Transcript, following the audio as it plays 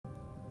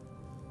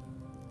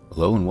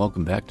Hello and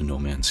welcome back to No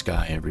Man's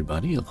Sky,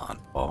 everybody.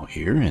 ElanPaul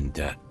here, and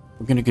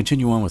we're going to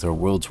continue on with our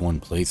Worlds 1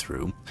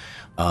 playthrough.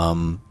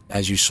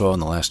 As you saw in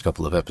the last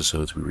couple of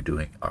episodes, we were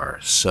doing our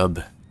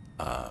sub-missions,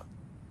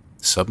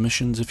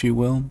 if you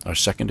will, our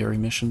secondary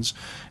missions,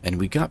 and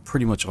we got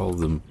pretty much all of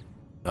them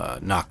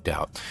knocked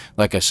out.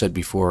 Like I said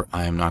before,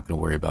 I am not going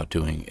to worry about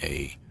doing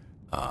the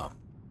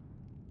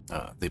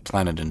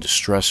Planet in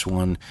Distress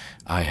one.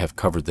 I have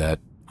covered that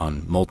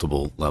on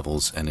multiple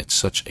levels, and it's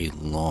such a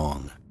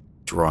long,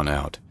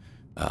 drawn-out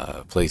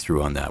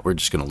playthrough on that. We're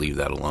just going to leave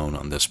that alone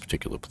on this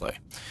particular play,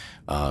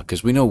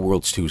 because we know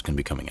Worlds 2 is going to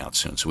be coming out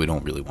soon, so we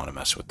don't really want to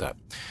mess with that.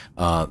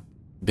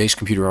 Base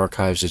Computer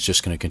Archives is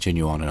just going to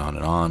continue on and on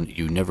and on.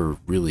 You never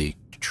really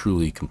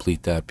truly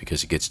complete that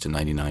because it gets to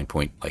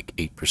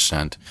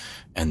 99.8%,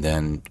 and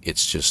then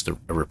it's just a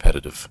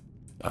repetitive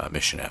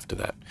mission after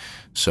that.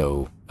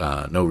 So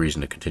no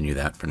reason to continue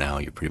that for now.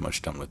 You're pretty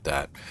much done with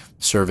that.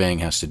 Surveying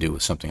has to do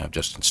with something I've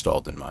just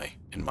installed in my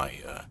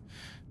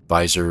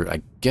visor.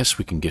 I guess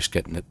we can just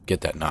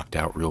get that knocked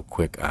out real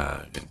quick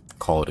and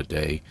call it a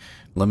day.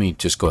 Let me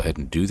just go ahead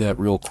and do that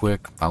real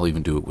quick. I'll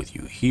even do it with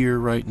you here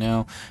right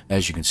now.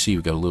 As you can see,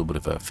 we've got a little bit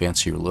of a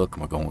fancier look,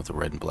 and we're going with a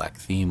red and black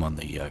theme on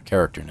the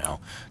character now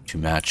to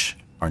match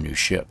our new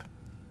ship.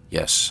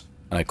 Yes,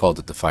 and I called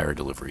it the fire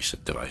delivery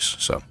device,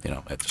 so, you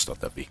know, I just thought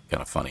that'd be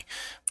kind of funny.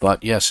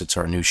 But yes, it's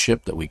our new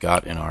ship that we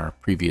got in our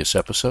previous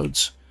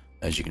episodes.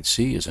 As you can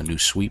see, is a new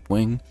sweep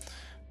wing.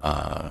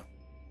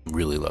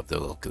 Really love the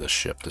look of this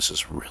ship. This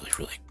is really,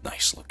 really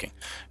nice looking.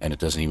 And it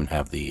doesn't even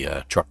have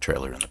the truck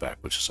trailer in the back,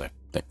 which is, I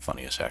think,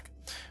 funny as heck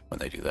when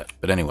they do that.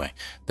 But anyway,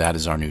 that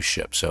is our new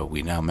ship. So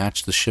we now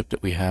match the ship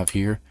that we have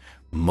here.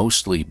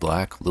 Mostly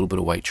black, a little bit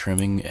of white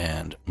trimming,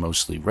 and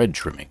mostly red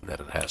trimming that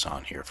it has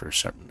on here for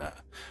certain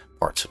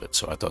parts of it.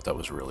 So I thought that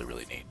was really,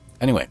 really neat.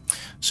 Anyway,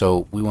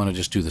 so we want to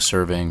just do the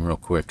surveying real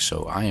quick.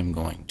 So I am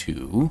going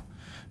to...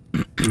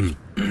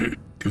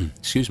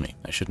 Excuse me,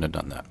 I shouldn't have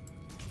done that.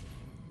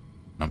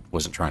 I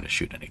wasn't trying to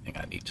shoot anything.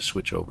 I need to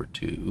switch over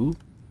to...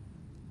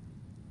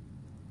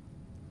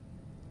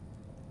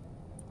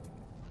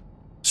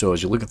 So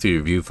as you're looking through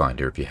your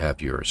viewfinder, if you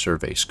have your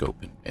survey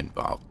scope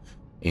involved,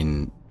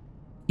 in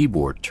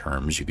keyboard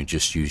terms, you can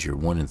just use your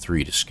 1 and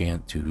 3 to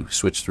scan, to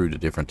switch through to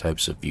different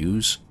types of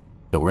views.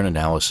 So we're in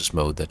analysis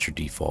mode. That's your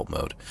default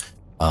mode.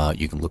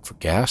 You can look for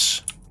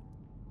gas,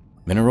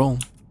 mineral,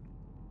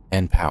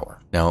 and power.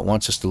 Now it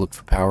wants us to look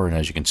for power, and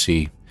as you can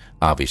see,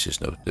 obviously,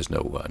 there's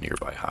no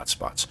nearby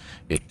hotspots.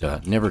 It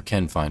never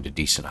can find a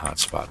decent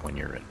hotspot when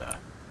you're in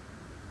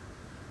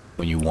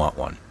when you want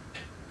one.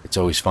 It's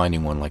always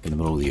finding one like in the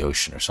middle of the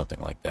ocean or something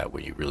like that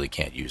where you really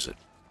can't use it,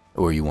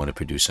 or you want to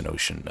produce an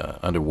ocean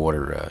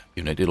underwater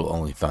unit. It'll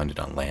only find it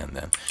on land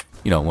then.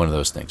 You know, one of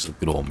those things, the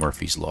good old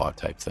Murphy's Law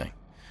type thing.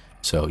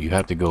 So you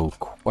have to go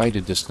quite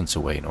a distance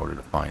away in order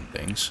to find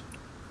things.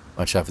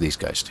 Watch out for these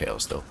guys'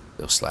 tails,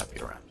 they'll slap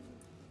you around.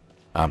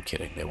 I'm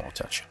kidding, they won't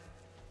touch you.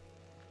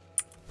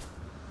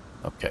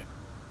 Okay,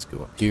 let's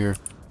go up here.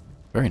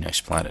 Very nice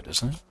planet,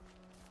 isn't it?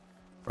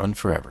 Run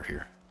forever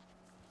here.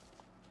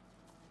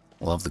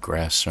 Love the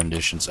grass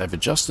renditions. I've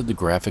adjusted the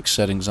graphics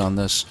settings on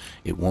this.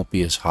 It won't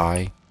be as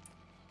high.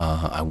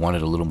 I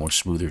wanted a little more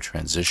smoother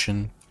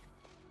transition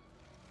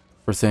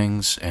for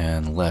things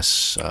and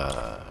less...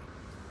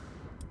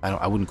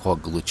 I wouldn't call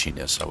it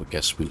glitchiness. I would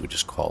guess we would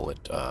just call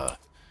it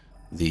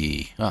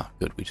the... Ah,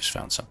 good, we just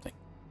found something.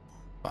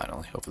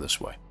 Finally, over this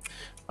way.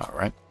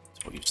 Alright.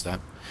 We'll use that.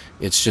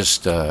 It's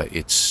just,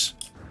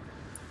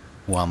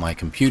 while my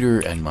computer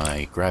and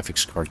my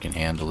graphics card can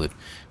handle it,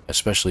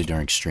 especially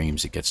during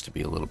streams, it gets to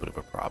be a little bit of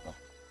a problem.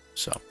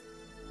 So,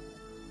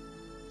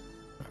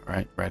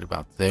 alright, right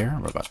about there.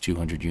 We're about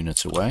 200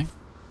 units away.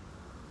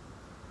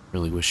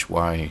 Really wish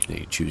why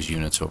they choose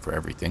units over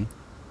everything.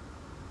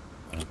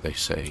 Why don't they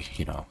say,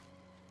 you know,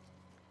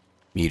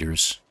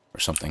 meters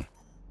or something?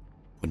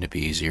 Wouldn't it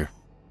be easier?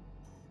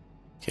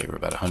 Okay, we're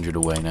about 100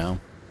 away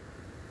now.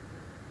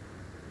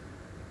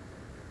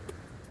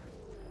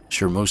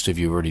 Sure, most of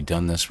you have already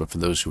done this, but for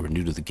those who are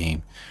new to the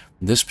game,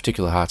 this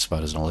particular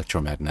hotspot is an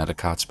electromagnetic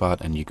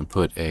hotspot, and you can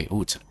put a...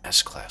 Oh, it's an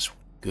S-class.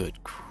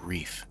 Good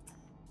grief.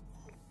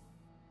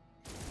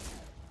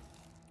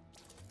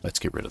 Let's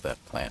get rid of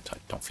that plant. I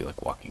don't feel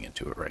like walking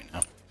into it right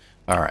now.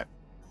 Alright.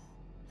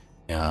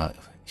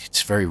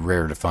 It's very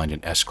rare to find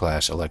an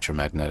S-class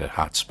electromagnetic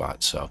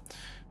hotspot, so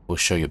we'll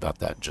show you about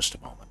that in just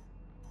a moment.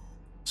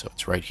 So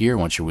it's right here.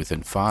 Once you're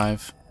within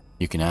 5,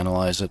 you can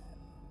analyze it.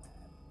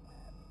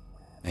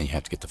 And you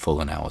have to get the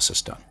full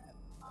analysis done.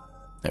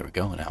 There we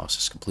go,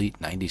 analysis complete,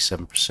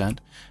 97%. And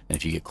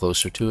if you get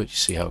closer to it, you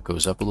see how it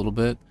goes up a little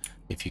bit.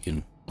 If you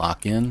can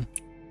lock in,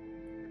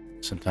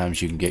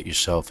 sometimes you can get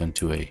yourself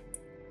into a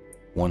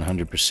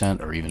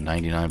 100% or even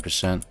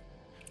 99%.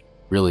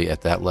 Really,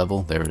 at that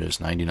level, there it is,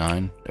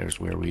 99. There's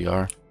where we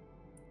are.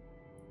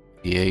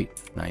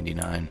 88,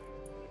 99,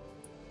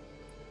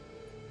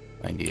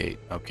 98.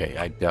 Okay,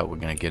 I doubt we're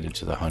going to get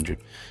into the 100.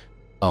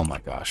 Oh my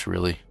gosh,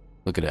 really?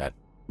 Look at that.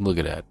 Look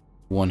at that.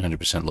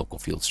 100% local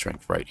field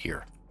strength right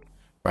here.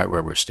 Right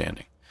where we're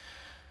standing.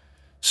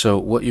 So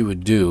what you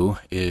would do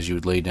is you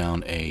would lay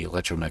down a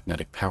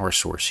electromagnetic power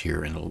source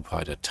here, and it'll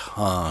provide a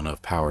ton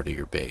of power to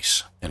your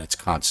base, and it's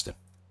constant.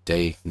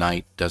 Day,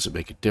 night, doesn't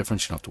make a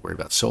difference. You don't have to worry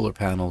about solar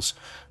panels.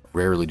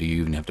 Rarely do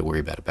you even have to worry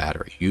about a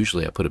battery.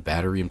 Usually I put a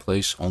battery in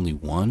place, only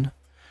one,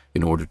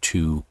 in order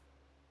to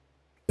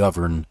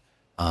govern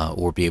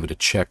or be able to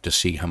check to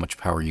see how much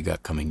power you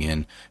got coming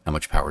in, how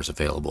much power is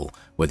available,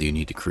 whether you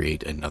need to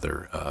create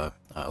another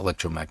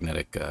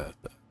electromagnetic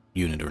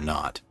unit or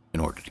not in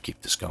order to keep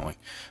this going.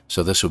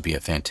 So this would be a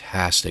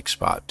fantastic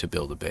spot to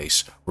build a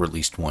base, or at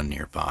least one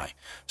nearby.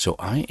 So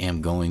I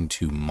am going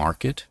to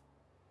mark it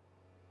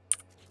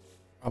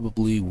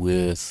probably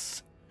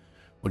with,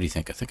 what do you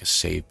think? I think a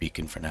save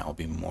beacon for now will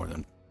be more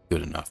than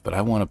good enough, but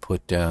I want to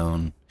put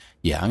down,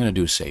 yeah, I'm going to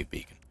do a save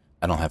beacon.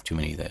 I don't have too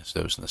many of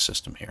those in the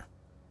system here.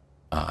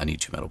 I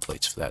need 2 metal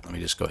plates for that. Let me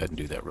just go ahead and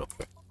do that real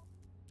quick.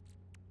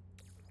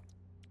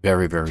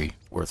 Very, very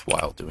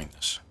worthwhile doing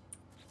this.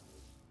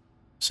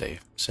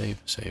 Save,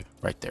 save, save,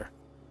 right there.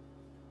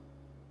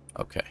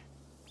 Okay,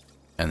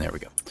 and there we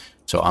go.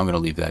 So I'm going to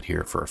leave that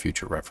here for a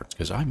future reference,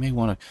 because I may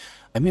want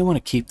to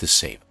keep the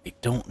save. I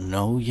don't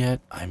know yet.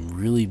 I've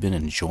really been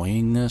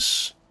enjoying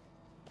this,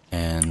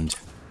 and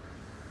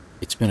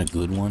it's been a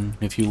good one,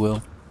 if you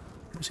will.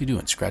 What's he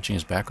doing? Scratching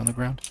his back on the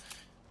ground?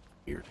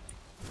 Weird.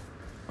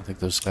 I don't think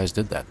those guys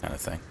did that kind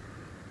of thing.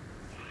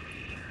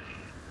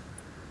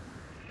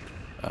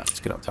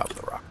 Let's get on top of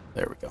the rock.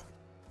 There we go.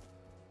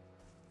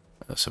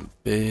 There's some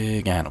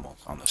big animals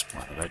on this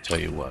planet, I tell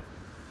you what.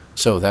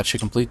 So that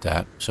should complete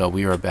that. So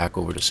we are back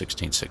over to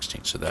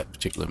 1616. So that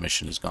particular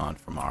mission is gone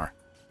from our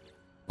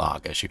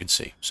log, as you can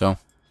see. So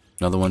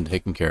another one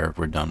taken care of.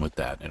 We're done with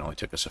that. It only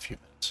took us a few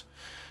minutes.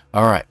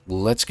 All right,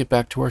 let's get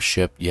back to our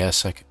ship.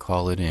 Yes, I could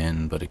call it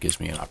in, but it gives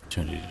me an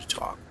opportunity to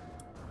talk.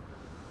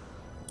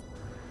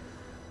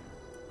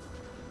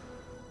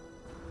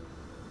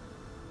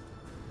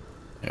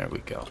 There we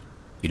go.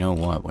 You know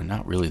what? We're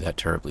not really that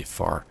terribly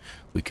far.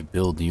 We could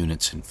build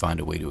units and find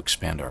a way to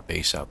expand our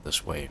base out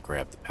this way and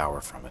grab the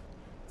power from it.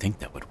 I think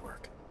that would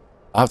work.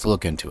 I'll have to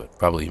look into it,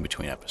 probably in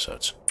between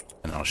episodes,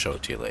 and I'll show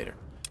it to you later.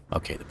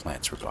 Okay, the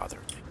plants were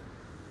bothering me.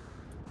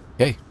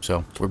 Okay,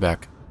 so we're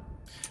back.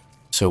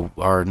 So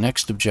our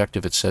next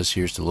objective, it says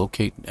here, is to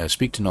locate,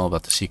 speak to Null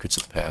about the secrets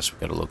of the past. We've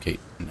got to locate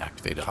and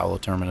activate a holo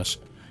terminus.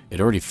 It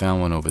already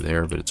found one over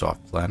there, but it's off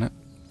planet.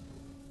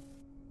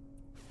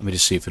 Let me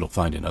just see if it'll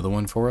find another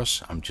one for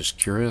us. I'm just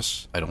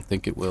curious. I don't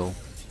think it will.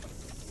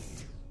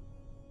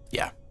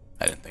 Yeah,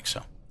 I didn't think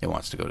so. It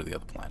wants to go to the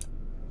other planet.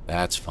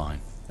 That's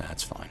fine.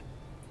 That's fine.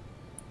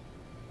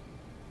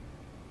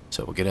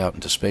 So we'll get out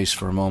into space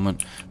for a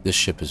moment. This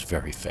ship is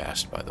very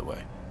fast, by the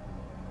way.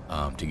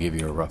 To give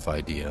you a rough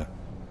idea.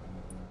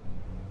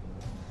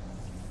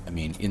 I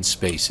mean, in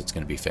space it's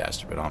going to be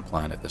faster, but on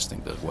planet this thing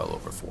does well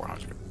over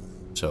 400.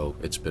 So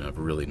it's been a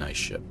really nice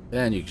ship.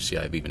 And you can see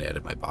I've even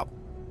added my bobble.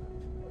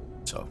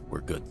 So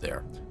we're good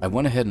there. I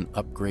went ahead and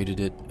upgraded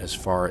it as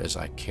far as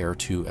I care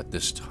to at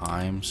this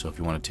time. So if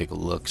you want to take a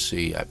look,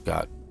 see, I've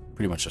got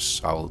pretty much a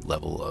solid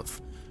level of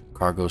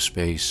cargo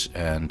space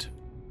and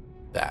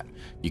that.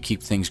 You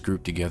keep things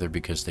grouped together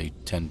because they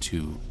tend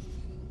to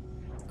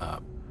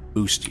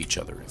boost each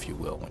other, if you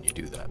will, when you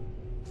do that.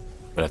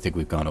 But I think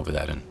we've gone over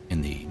that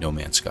in the No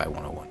Man's Sky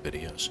 101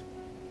 videos.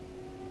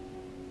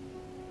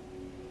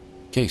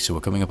 Okay, so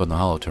we're coming up on the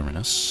holo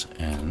terminus,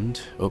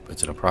 and oh,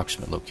 it's an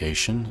approximate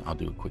location. I'll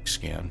do a quick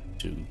scan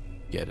to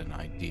get an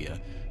idea.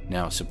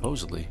 Now,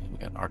 supposedly, we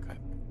got an archive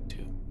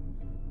too.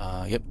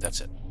 Yep, that's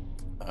it.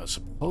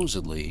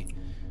 Supposedly,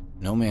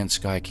 No Man's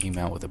Sky came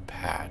out with a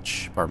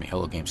patch. Pardon me,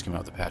 Hello Games came out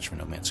with a patch for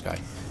No Man's Sky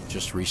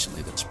just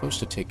recently that's supposed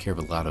to take care of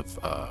a lot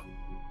of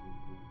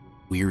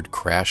weird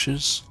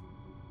crashes.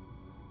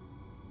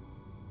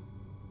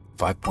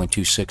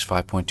 5.26,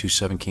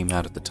 5.27 came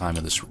out at the time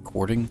of this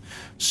recording,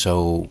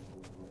 so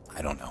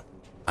I don't know.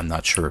 I'm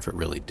not sure if it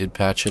really did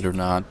patch it or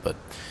not, but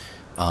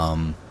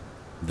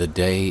the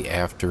day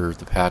after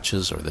the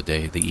patches, or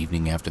the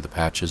evening after the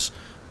patches,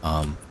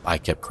 I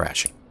kept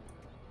crashing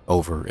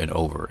over and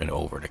over and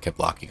over, and I kept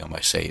locking on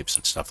my saves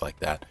and stuff like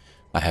that.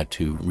 I had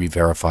to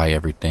re-verify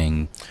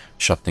everything,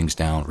 shut things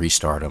down,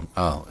 restart them.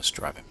 Oh, it's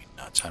driving me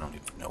nuts. I don't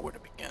even know where to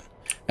begin.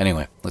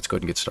 Anyway, let's go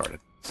ahead and get started.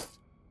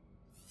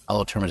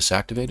 Holo terminus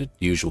activated.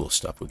 The usual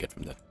stuff we get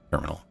from the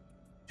terminal.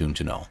 Tuned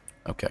to null.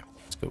 Okay,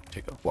 let's go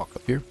take a walk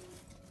up here.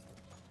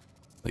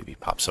 I believe he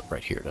pops up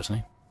right here, doesn't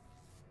he?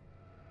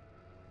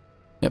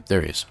 Yep,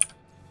 there he is.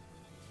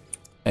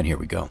 And here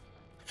we go.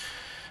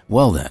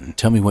 Well then,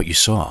 tell me what you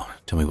saw.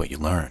 Tell me what you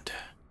learned.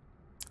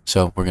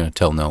 So, we're going to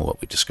tell Null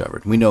what we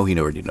discovered. We know he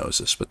already knows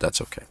this, but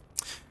that's okay.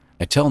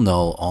 I tell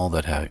Null all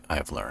that I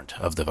have learned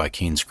of the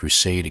Vikings'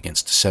 crusade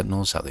against the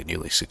Sentinels, how they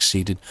nearly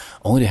succeeded,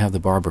 only to have the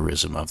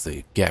barbarism of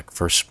the Gek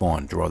first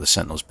spawn draw the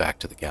Sentinels back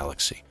to the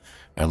galaxy.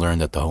 I learned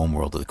that the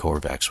homeworld of the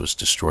Korvax was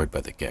destroyed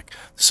by the Gek.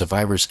 The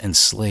survivors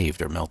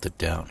enslaved or melted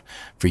down.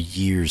 For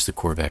years, the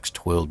Korvax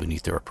toiled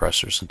beneath their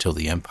oppressors until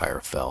the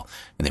Empire fell,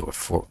 and they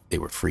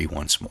were free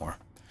once more.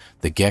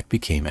 The Gek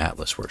became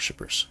Atlas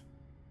worshippers.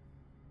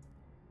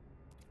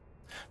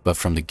 But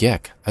from the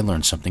Gek, I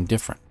learned something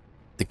different.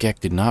 The Gek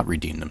did not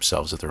redeem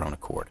themselves of their own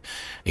accord.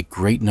 A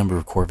great number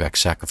of Korvax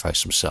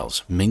sacrificed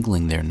themselves,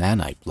 mingling their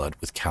nanite blood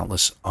with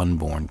countless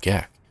unborn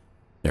Gek.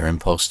 Their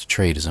impulse to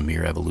trade is a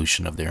mere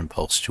evolution of their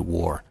impulse to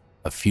war.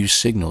 A few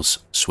signals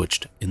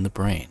switched in the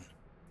brain.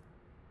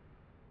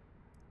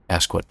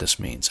 Ask what this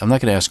means. I'm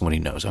not going to ask him what he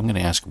knows. I'm going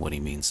to ask him what he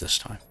means this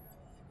time.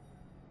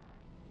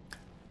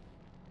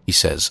 He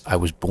says, I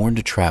was born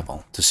to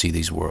travel, to see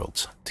these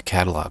worlds, to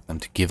catalog them,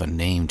 to give a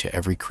name to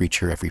every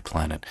creature, every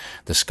planet.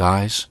 The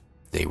skies,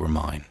 they were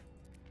mine.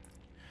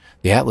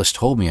 The Atlas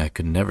told me I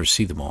could never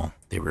see them all.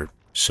 There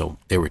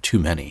were too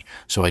many.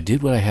 So I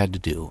did what I had to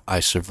do.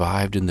 I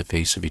survived in the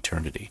face of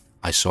eternity.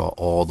 I saw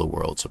all the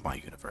worlds of my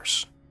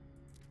universe.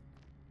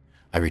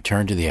 I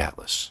returned to the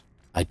Atlas.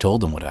 I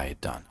told them what I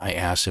had done. I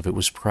asked if it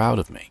was proud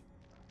of me.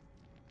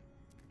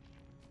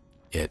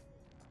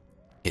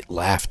 It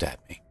laughed at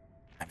me.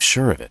 I'm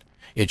sure of it.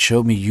 It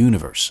showed me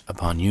universe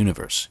upon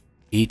universe,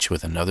 each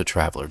with another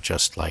traveler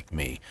just like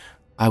me.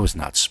 I was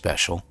not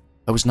special.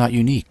 I was not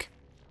unique.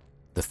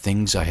 The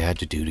things I had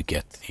to do to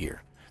get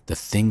here, the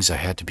things I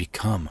had to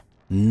become,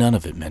 none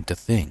of it meant a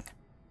thing.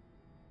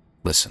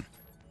 Listen,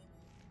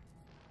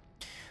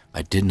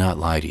 I did not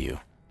lie to you.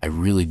 I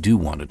really do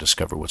want to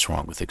discover what's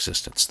wrong with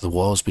existence. The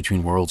walls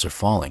between worlds are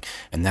falling,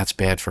 and that's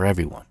bad for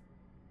everyone.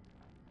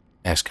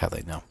 Ask how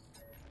they know.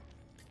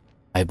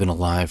 I have been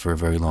alive for a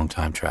very long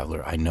time,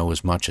 traveler. I know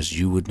as much as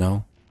you would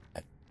know,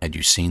 had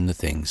you seen the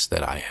things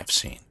that I have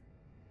seen.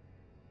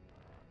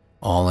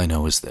 All I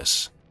know is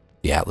this.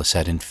 The Atlas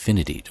had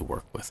infinity to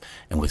work with,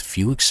 and with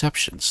few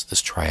exceptions,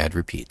 this triad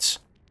repeats.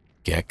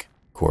 Gek,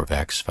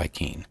 Korvax,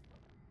 Vy'keen.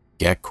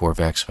 Gek,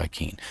 Korvax,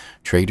 Vy'keen.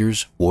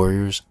 Traders,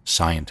 warriors,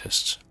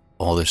 scientists.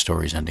 All their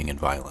stories ending in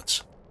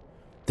violence.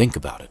 Think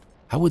about it.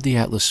 How would the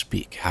Atlas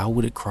speak? How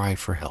would it cry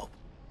for help?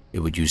 It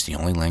would use the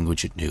only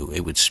language it knew.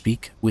 It would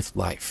speak with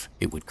life.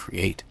 It would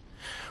create.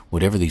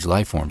 Whatever these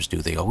life forms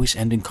do, they always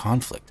end in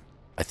conflict.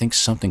 I think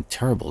something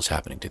terrible is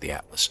happening to the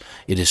Atlas.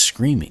 It is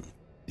screaming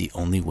the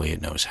only way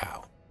it knows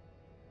how.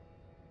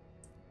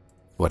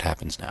 What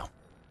happens now?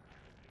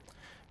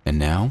 And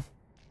now,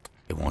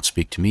 it won't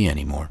speak to me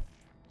anymore.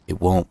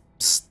 It won't.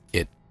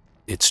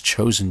 It's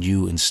chosen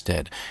you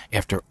instead.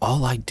 After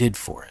all I did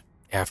for it,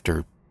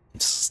 after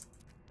I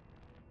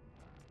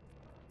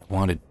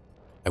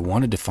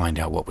wanted to find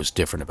out what was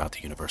different about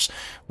the universe.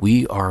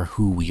 We are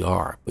who we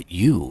are, but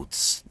you,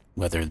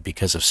 whether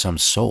because of some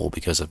soul,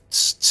 because of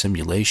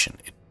simulation,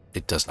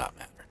 it does not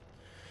matter.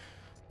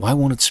 Why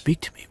won't it speak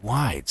to me?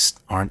 Why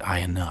aren't I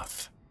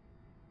enough?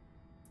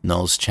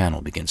 Null's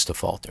channel begins to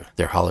falter,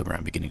 their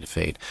hologram beginning to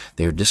fade.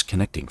 They are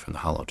disconnecting from the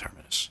holo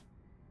terminus.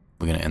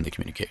 We're going to end the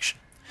communication.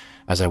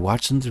 As I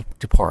watch them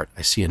depart,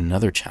 I see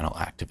another channel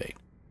activate.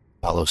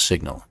 Apollo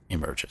signal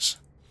emerges.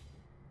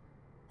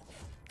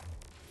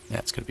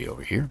 That's going to be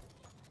over here.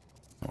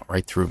 It went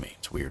right through me.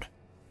 It's weird.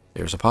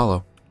 There's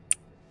Apollo.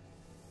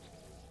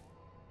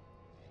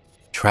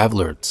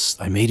 Traveler,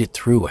 I made it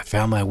through. I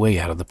found my way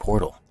out of the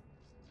portal.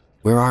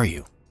 Where are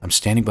you? I'm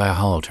standing by a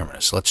holo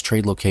terminus. Let's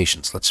trade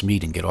locations. Let's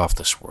meet and get off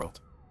this world.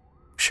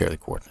 Share the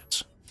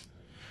coordinates.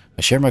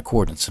 I share my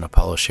coordinates and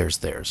Apollo shares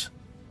theirs.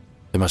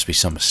 There must be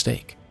some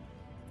mistake.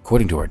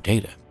 According to our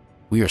data,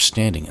 we are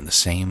standing in the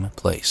same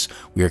place.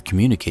 We are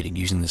communicating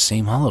using the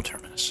same holo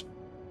terminus.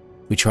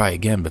 We try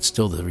again, but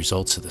still the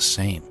results are the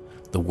same.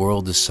 The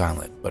world is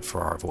silent, but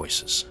for our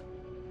voices.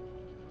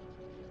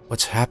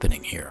 What's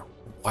happening here?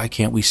 Why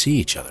can't we see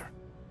each other?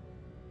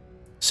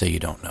 Say you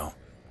don't know.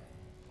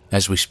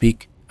 As we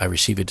speak, I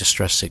receive a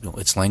distress signal.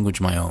 Its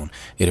language my own.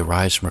 It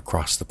arrives from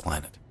across the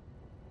planet.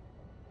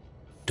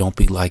 Don't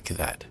be like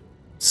that.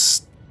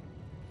 Psst.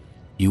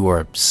 You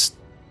are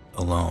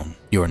alone.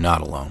 You are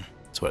not alone.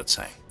 That's what it's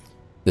saying.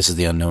 This is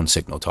the unknown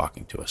signal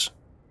talking to us.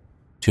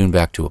 Tune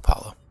back to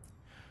Apollo.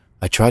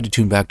 I tried to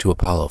tune back to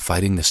Apollo,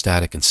 fighting the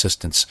static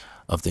insistence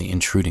of the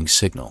intruding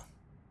signal.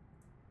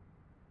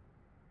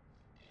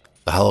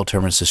 The holo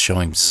terminus is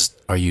showing,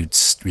 are you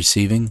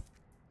receiving?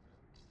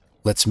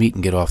 Let's meet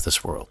and get off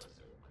this world.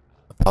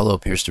 Apollo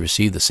appears to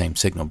receive the same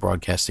signal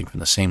broadcasting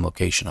from the same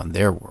location on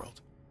their world.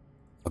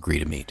 Agree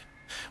to meet.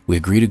 We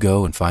agree to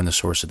go and find the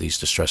source of these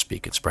distress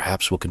beacons.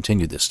 Perhaps we'll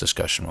continue this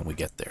discussion when we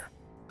get there.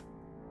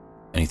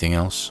 Anything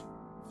else?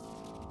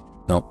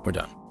 Nope, we're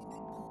done.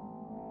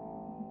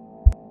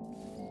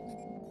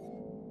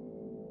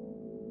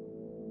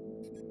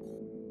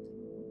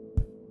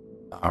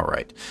 All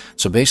right.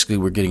 So basically,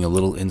 we're getting a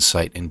little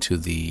insight into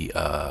the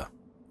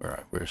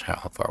where's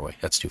how far away?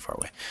 That's too far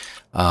away.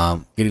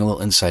 Getting a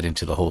little insight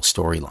into the whole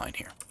storyline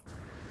here.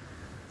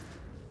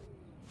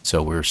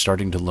 So we're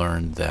starting to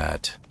learn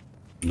that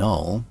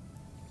Null,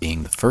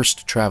 being the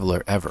first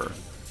traveler ever,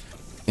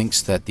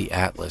 thinks that the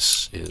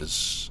Atlas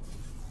is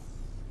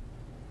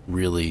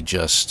really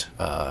just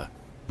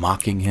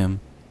mocking him,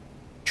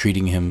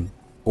 treating him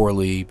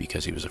poorly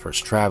because he was the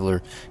first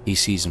traveler. He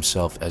sees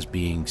himself as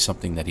being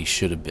something that he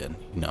should have been,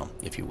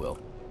 if you will.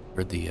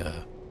 Where the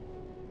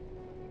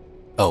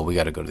oh, we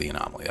got to go to the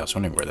anomaly. I was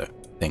wondering where the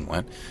thing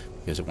went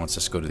because it wants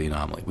us to go to the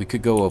anomaly. We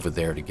could go over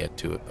there to get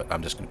to it, but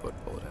I'm just going to go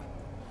ahead and pull it in.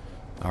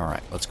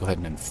 Alright, let's go ahead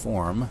and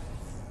inform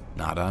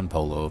Nada and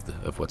Polo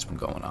of what's been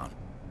going on.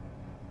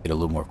 Get a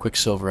little more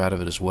quicksilver out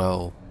of it as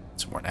well.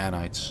 Some more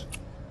nanites.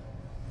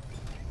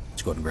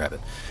 Let's go ahead and grab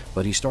it.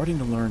 But he's starting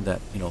to learn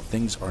that, you know,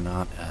 things are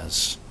not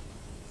as...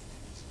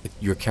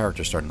 Your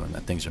character's starting to learn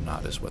that things are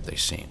not as what they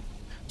seem.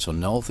 So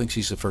Null thinks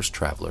he's the first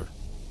traveler.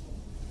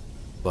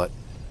 But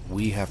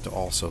we have to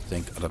also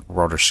think of a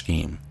broader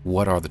scheme.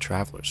 What are the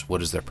travelers?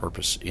 What is their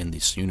purpose in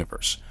this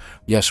universe?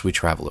 Yes, we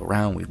travel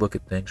around, we look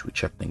at things, we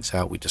check things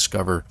out, we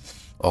discover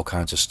all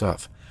kinds of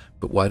stuff.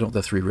 But why don't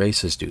the three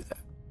races do that?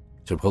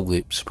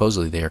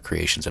 Supposedly they are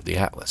creations of the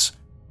Atlas.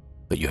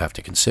 But you have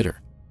to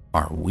consider,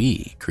 are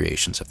we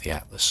creations of the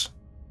Atlas?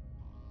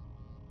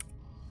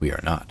 We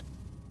are not.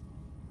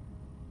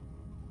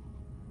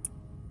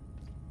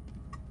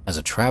 As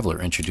a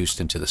traveler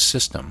introduced into the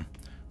system,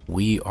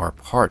 we are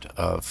part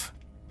of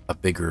a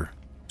bigger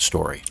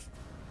story.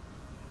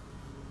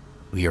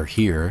 We are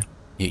here.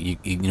 You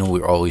know,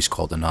 we're always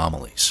called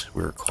anomalies.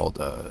 We're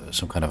called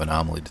some kind of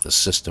anomaly to the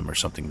system or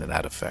something to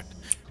that effect.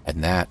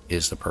 And that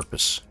is the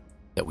purpose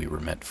that we were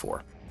meant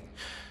for.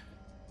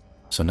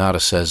 So Nada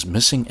says,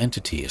 missing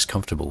entity is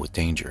comfortable with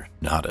danger.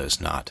 Nada is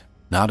not.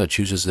 Nada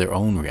chooses their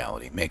own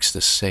reality, makes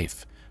this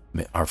safe.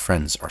 Our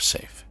friends are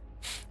safe.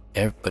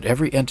 But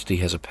every entity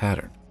has a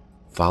pattern.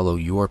 Follow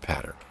your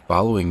pattern.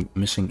 Following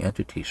missing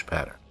entity's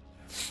pattern.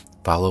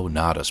 Follow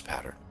Nada's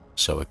pattern.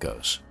 So it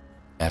goes.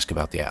 Ask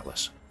about the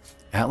Atlas.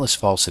 Atlas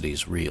falsity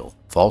is real.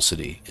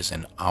 Falsity is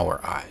in our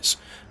eyes.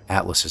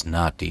 Atlas is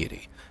not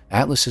deity.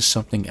 Atlas is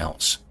something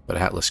else, but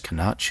Atlas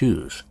cannot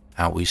choose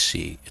how we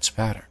see its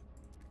pattern.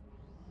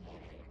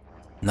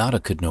 Nada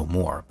could know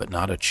more, but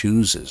Nada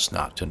chooses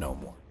not to know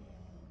more.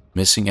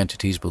 Missing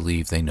entities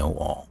believe they know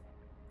all.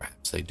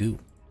 Perhaps they do.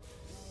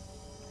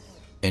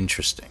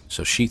 Interesting.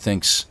 So she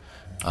thinks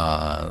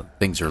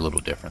things are a little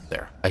different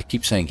there. I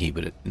keep saying he,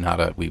 but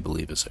Nada, we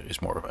believe,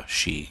 is more of a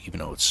she, even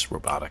though it's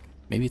robotic.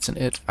 Maybe it's an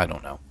it. I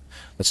don't know.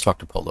 Let's talk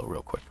to Polo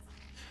real quick.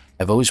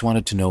 I've always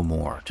wanted to know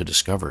more. To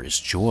discover is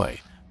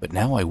joy. But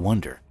now I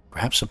wonder,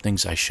 perhaps some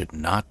things I should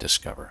not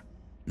discover.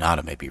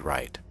 Nada may be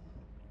right.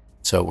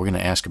 So we're going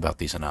to ask about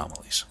these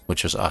anomalies,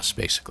 which is us,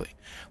 basically.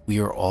 We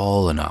are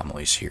all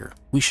anomalies here.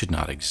 We should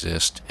not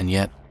exist, and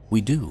yet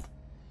we do.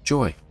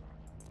 Joy.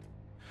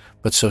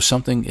 But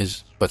something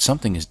is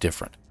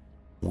different.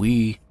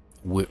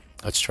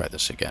 Let's try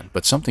this again.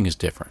 But something is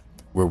different.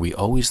 Were we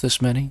always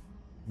this many?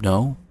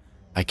 No,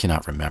 I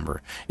cannot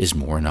remember. Is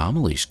more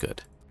anomalies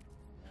good?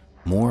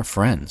 More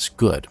friends,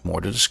 good.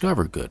 More to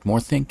discover, good. More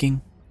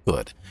thinking,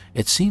 good.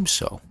 It seems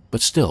so,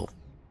 but still,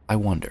 I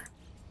wonder.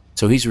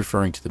 So he's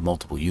referring to the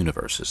multiple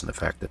universes and the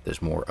fact that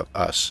there's more of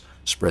us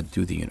spread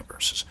through the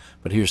universes.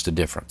 But here's the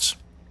difference.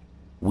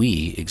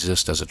 We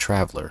exist as a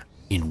traveler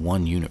in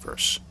one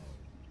universe,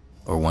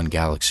 or one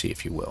galaxy,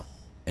 if you will.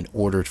 In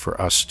order for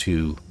us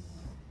to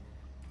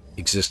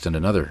exist in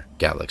another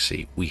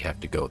galaxy, we have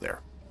to go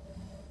there.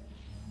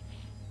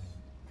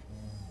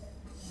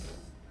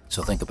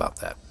 So think about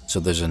that. So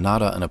there's a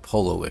Nada and a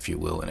Polo, if you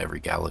will, in every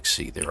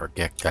galaxy. There are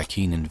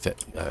Gaikin and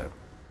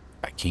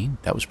Gaikin?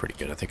 That was pretty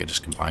good. I think I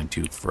just combined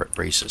two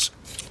races.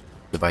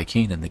 The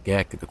Viking and the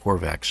Gek, the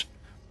Korvax,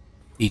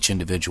 each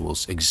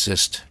individuals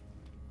exist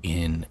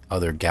in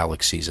other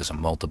galaxies as a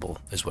multiple,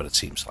 is what it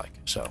seems like.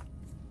 So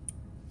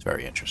it's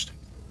very interesting.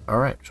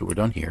 Alright, so we're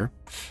done here.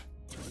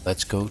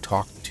 Let's go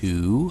talk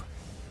to,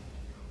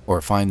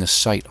 or find the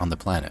site on the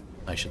planet,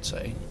 I should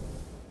say.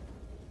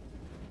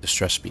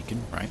 Distress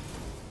beacon, right?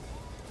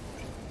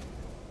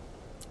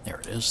 There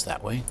it is,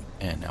 that way.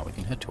 And now we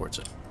can head towards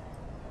it.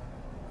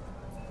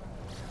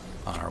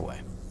 On our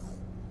way.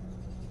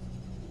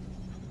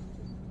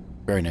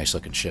 Very nice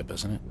looking ship,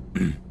 isn't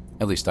it?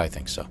 At least I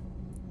think so.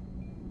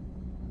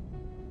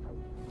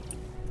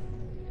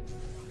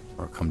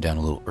 Or come down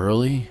a little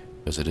early,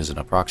 because it is an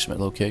approximate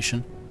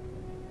location.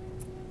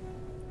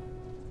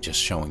 Just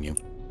showing you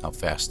how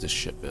fast this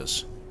ship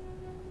is.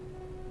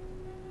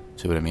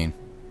 See what I mean?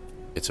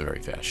 It's a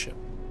very fast ship.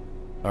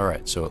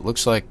 Alright, so it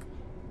looks like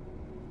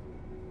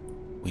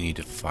we need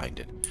to find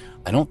it.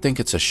 I don't think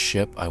it's a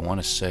ship. I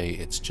want to say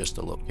it's just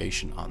a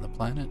location on the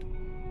planet.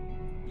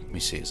 Let me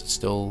see. Is it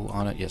still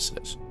on it? Yes,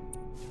 it is.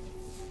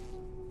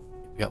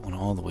 We got one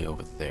all the way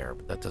over there,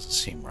 but that doesn't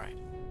seem right.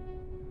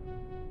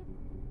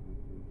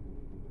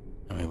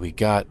 I mean, we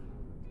got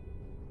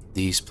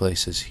these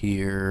places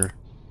here.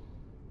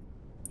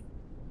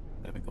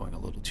 I've been going a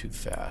little too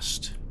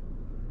fast.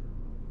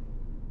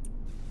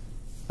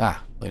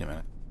 Ah, wait a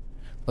minute.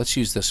 Let's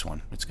use this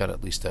one. It's got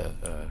at least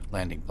a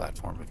landing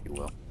platform, if you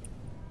will.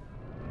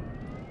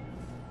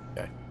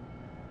 Okay.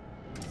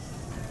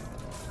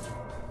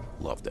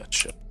 Love that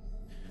ship.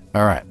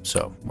 Alright,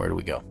 so where do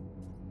we go?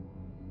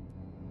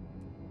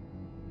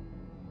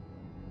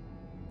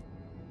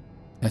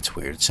 That's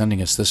weird. It's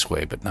sending us this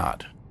way, but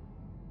not.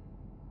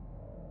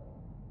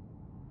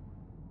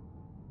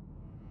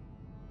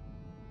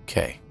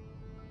 Okay.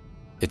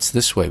 It's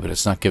this way, but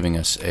it's not giving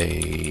us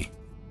a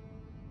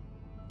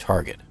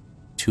target.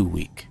 Too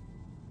weak.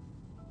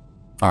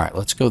 Alright,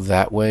 let's go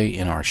that way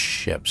in our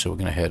ship. So we're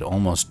going to head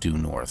almost due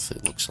north,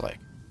 it looks like.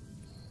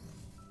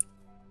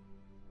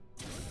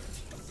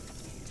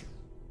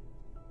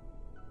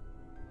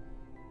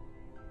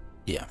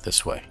 Yeah,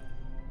 this way.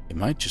 It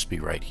might just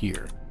be right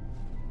here.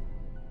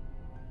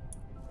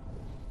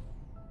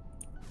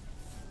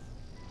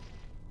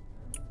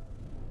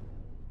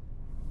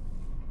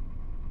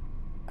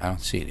 I don't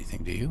see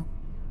anything, do you?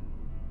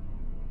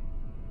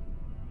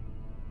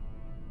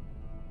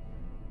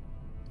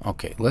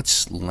 Okay,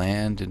 let's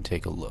land and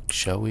take a look,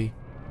 shall we?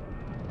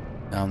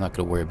 Now I'm not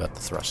going to worry about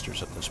the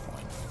thrusters at this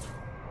point.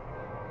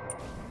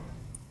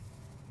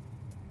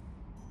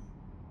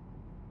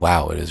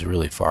 Wow, it is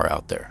really far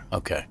out there.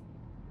 Okay.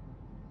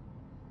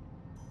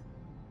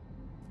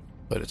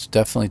 But it's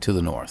definitely to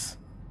the north.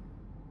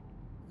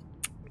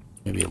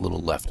 Maybe a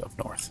little left of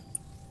north.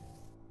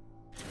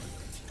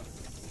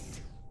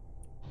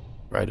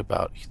 Right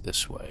about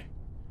this way.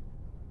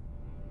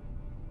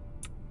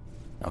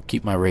 I'll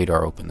keep my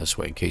radar open this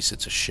way in case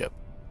it's a ship.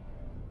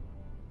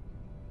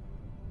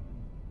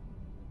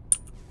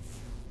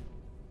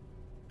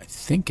 I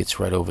think it's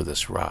right over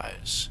this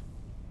rise.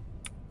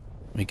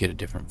 Let me get a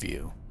different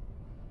view.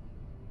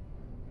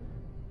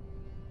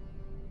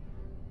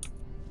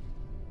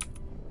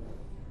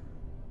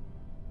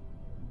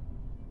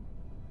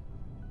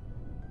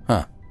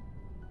 Huh.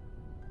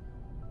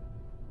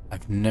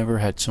 I've never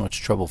had so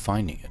much trouble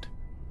finding it.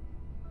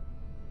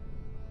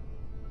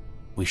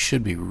 We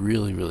should be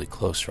really, really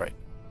close right.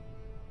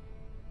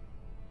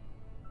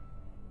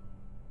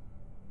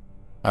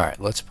 Alright,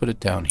 let's put it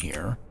down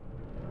here.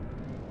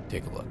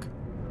 Take a look.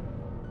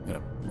 I'm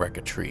gonna wreck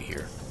a tree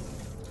here.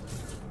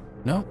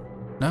 No,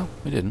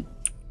 we didn't.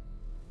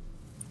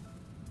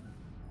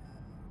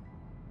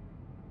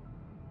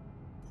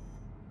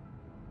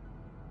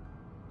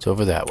 It's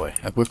over that way.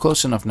 We're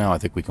close enough now, I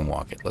think we can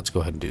walk it. Let's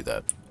go ahead and do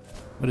that.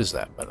 What is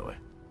that, by the way?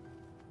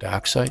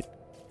 Dioxide?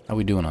 How are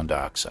we doing on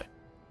dioxide?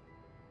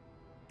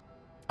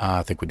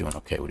 I think we're doing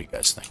okay. What do you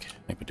guys think?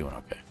 I think we're doing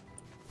okay.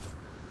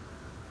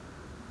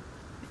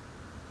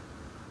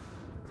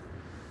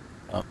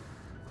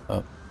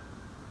 Up.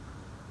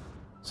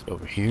 Is it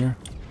over here?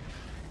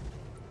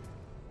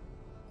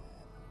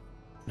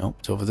 Nope,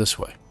 it's over this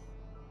way.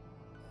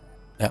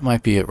 That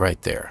might be it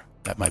right there.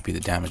 That might be the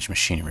damaged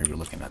machinery we're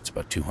looking at. It's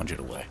about 200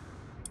 away.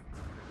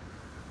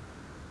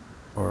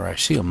 Or I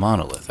see a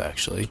monolith,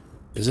 actually.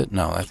 Is it?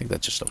 No, I think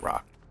that's just a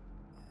rock.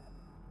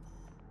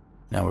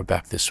 Now we're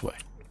back this way.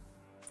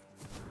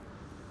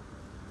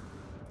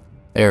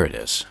 There it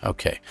is.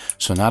 Okay.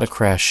 So not a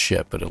crashed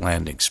ship, but a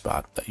landing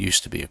spot. That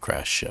used to be a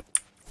crashed ship.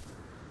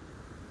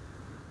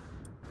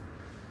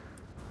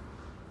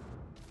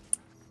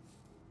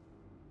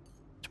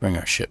 Let's bring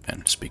our ship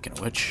in. Speaking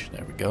of which,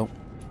 there we go.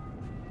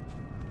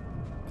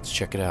 Let's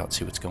check it out,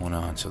 see what's going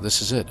on. So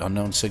this is it.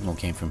 Unknown signal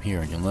came from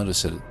here, and you'll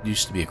notice that it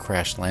used to be a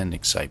crashed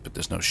landing site, but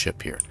there's no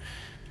ship here.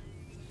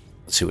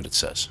 Let's see what it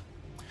says.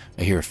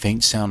 I hear a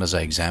faint sound as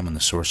I examine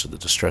the source of the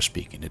distress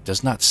beacon. It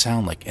does not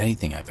sound like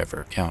anything I've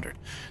ever encountered.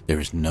 There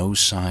is no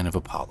sign of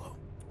Apollo.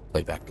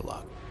 Play back the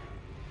log.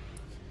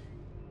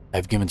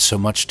 I've given so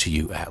much to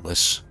you,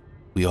 Atlas.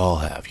 We all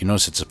have. You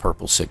notice it's a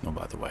purple signal,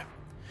 by the way.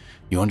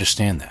 You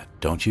understand that,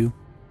 don't you?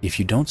 If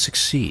you don't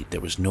succeed,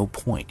 there was no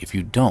point. If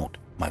you don't,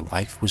 my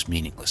life was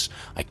meaningless.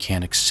 I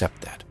can't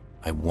accept that.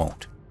 I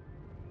won't.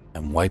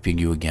 I'm wiping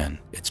you again.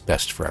 It's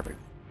best for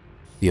everyone.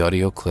 The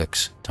audio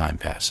clicks. Time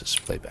passes.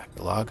 Play back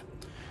the log.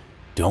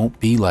 Don't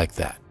be like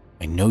that.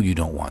 I know you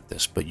don't want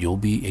this, but you'll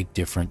be a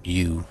different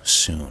you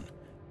soon.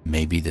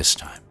 Maybe this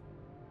time.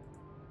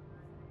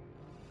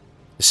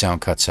 The sound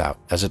cuts out.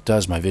 As it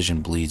does, my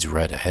vision bleeds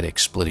red, a headache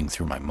splitting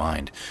through my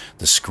mind.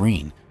 The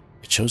screen,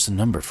 it shows the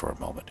number for a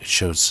moment. It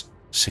shows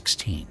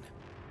 16.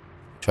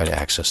 Try to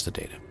access the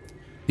data.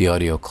 The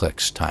audio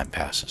clicks. Time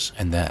passes.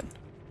 And then,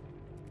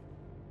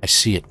 I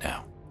see it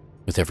now.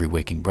 With every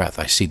waking breath,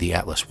 I see the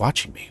Atlas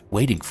watching me,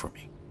 waiting for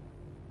me.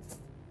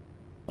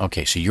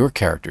 Okay, so your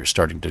character is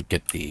starting to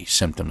get the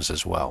symptoms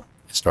as well.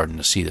 It's starting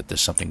to see that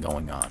there's something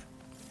going on.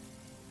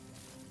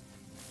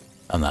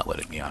 I'm not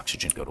letting the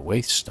oxygen go to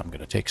waste. I'm going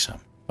to take some.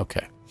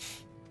 Okay.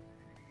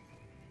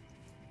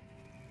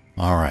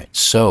 Alright,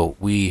 so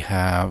we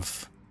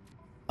have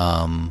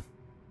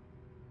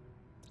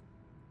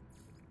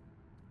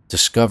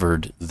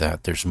discovered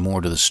that there's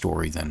more to the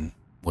story than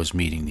was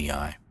meeting the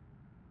eye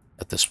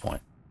at this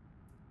point.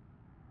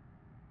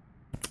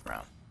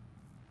 Underground.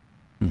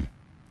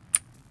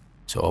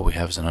 So all we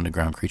have is an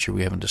underground creature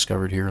we haven't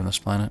discovered here on this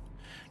planet.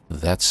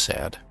 That's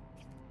sad.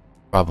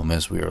 Problem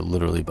is, we are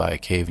literally by a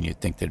cave, and you'd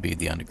think there'd be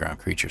the underground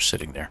creature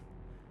sitting there.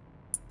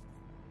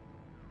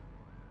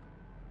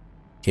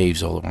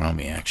 Caves all around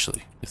me,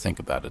 actually. To think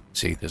about it.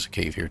 See, there's a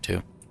cave here,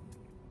 too.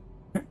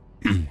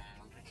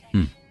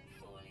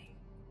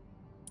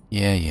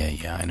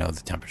 Yeah, I know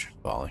the temperature's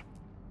falling.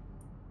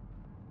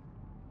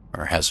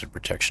 Or hazard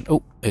protection.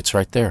 Oh, it's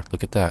right there.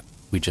 Look at that.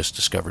 We just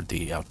discovered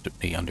the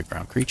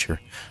underground creature.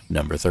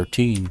 Number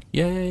 13.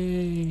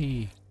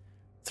 Yay!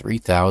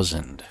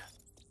 3,000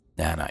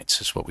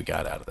 nanites is what we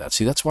got out of that.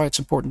 See, that's why it's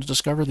important to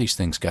discover these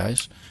things,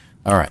 guys.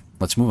 Alright,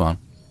 let's move on.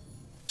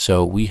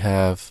 So we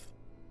have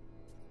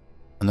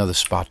another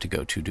spot to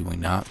go to, do we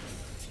not?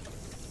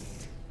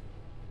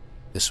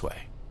 This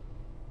way.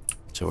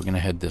 So we're going to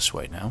head this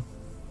way now.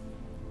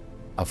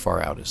 How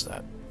far out is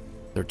that?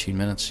 13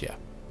 minutes? Yeah.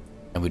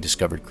 And we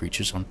discovered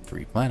creatures on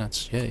 3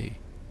 planets. Yay.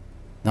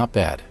 Not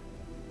bad.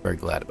 Very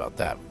glad about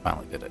that. We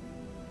finally did it.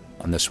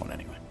 On this one,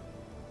 anyway.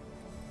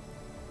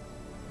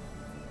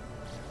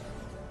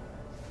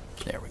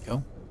 There we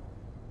go.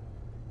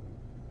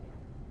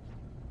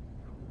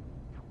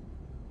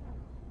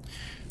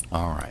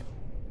 Alright.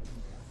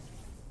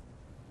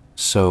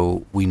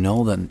 So we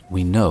know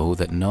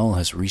that null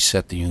has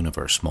reset the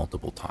universe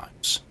multiple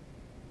times.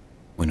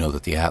 We know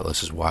that the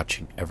Atlas is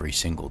watching every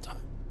single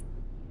time.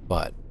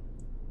 But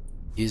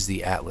is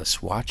the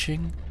Atlas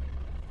watching?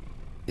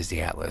 Is the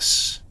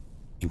Atlas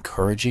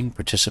encouraging,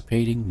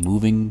 participating,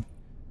 moving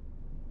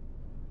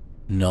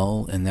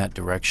null in that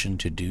direction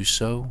to do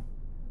so?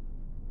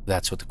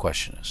 That's what the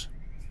question is.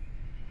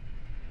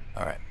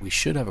 Alright, we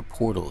should have a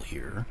portal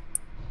here.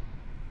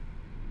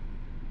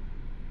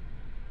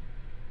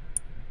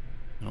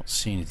 I don't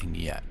see anything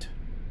yet.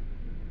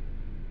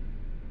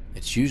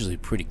 It's usually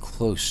pretty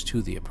close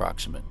to the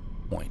approximate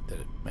point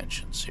that it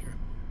mentions here.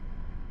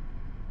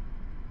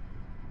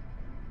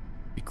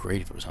 It'd be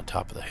great if it was on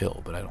top of the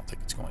hill, but I don't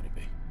think it's going to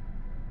be.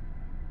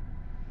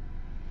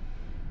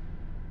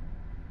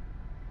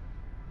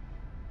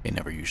 They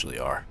never usually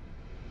are.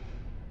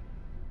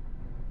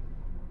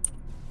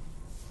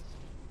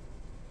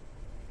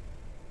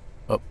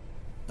 Oh,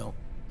 no.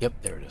 Yep,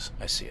 there it is.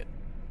 I see it.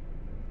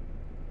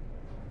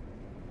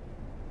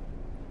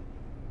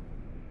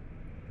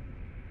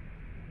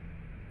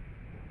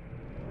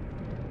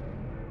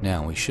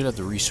 Now, we should have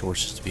the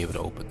resources to be able to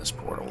open this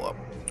portal up.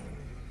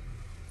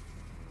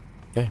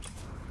 Okay.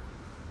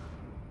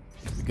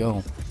 Here we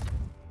go.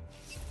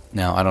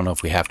 Now, I don't know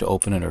if we have to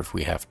open it or if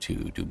we have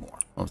to do more.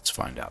 Let's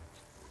find out.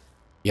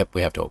 Yep,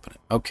 we have to open it.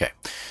 Okay.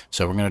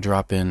 So we're going to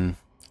drop in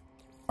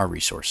our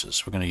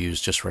resources. We're going to use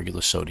just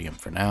regular sodium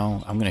for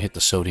now. I'm going to hit the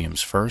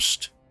sodiums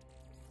first.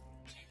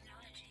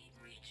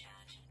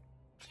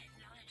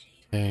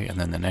 Okay, and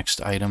then the next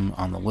item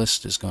on the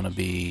list is going to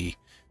be...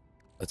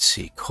 Let's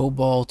see,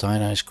 cobalt,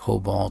 ionized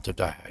cobalt, or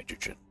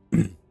dihydrogen.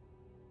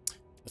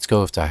 Let's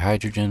go with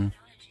dihydrogen.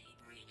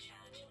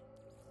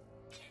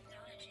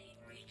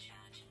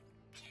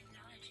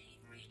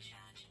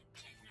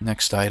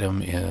 Next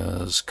item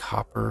is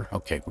copper.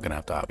 Okay, we're going to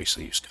have to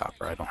obviously use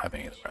copper. I don't have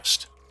any of the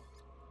rest.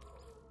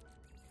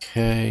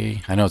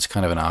 Okay, I know it's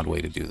kind of an odd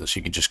way to do this.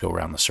 You can just go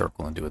around the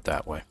circle and do it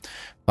that way.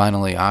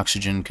 Finally,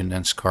 oxygen,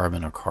 condensed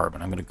carbon, or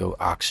carbon. I'm going to go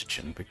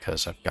oxygen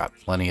because I've got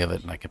plenty of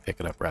it and I can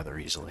pick it up rather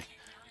easily.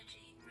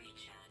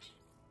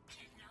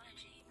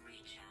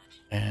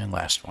 And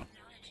last one.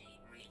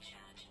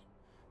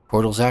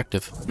 Portal's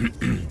active.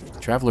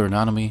 Traveler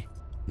anomaly.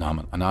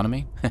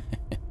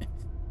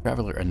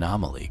 Traveler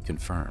anomaly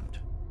confirmed.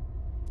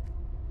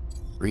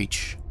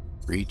 Breach.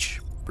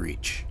 Breach.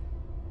 Breach.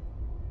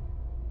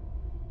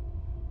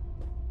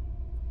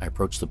 I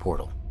approach the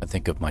portal. I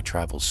think of my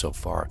travels so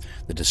far,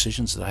 the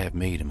decisions that I have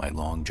made in my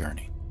long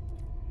journey.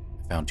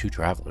 I found 2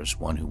 travelers,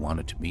 one who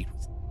wanted to meet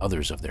with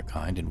others of their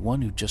kind, and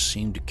one who just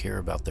seemed to care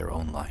about their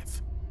own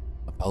life.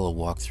 Apollo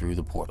walked through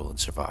the portal and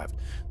survived,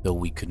 though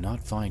we could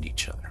not find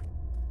each other.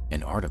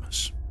 And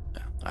Artemis.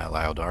 I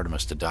allowed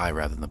Artemis to die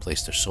rather than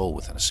place their soul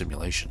within a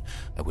simulation.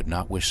 I would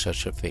not wish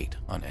such a fate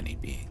on any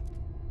being.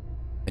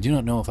 I do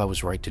not know if I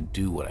was right to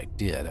do what I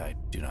did. I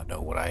do not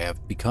know what I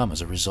have become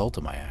as a result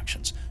of my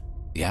actions.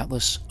 The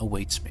Atlas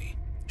awaits me,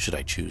 should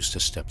I choose to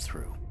step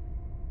through.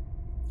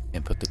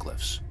 Input the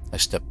glyphs. I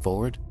step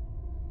forward.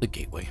 The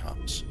gateway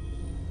hums.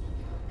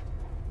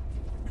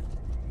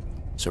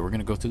 So we're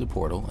going to go through the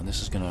portal, and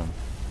this is going to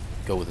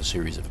go with a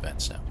series of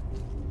events now.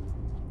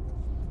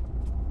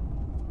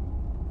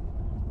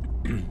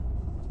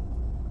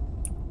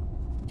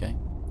 Okay,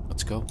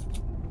 let's go.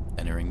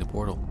 Entering the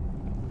portal.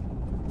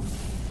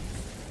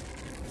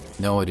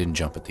 No, I didn't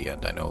jump at the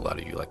end. I know a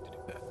lot of you like to do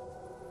that.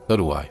 So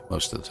do I,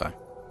 most of the time.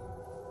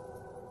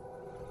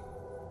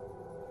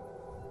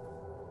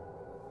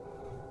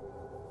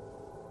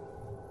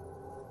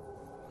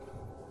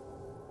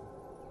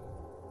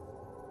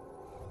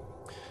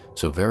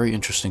 So very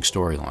interesting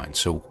storyline.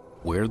 So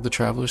where did the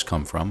travelers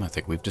come from? I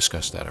think we've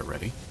discussed that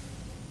already.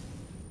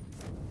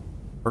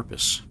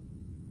 Purpose.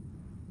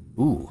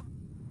 Ooh,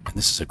 and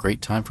this is a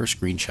great time for a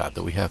screenshot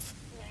that we have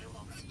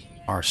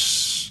our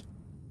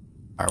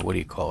what do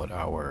you call it?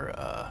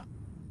 Our,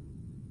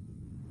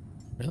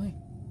 really?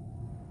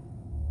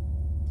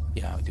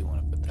 Yeah, I do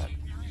want to put that.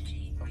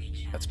 Oh,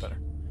 that's better.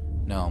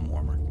 Now I'm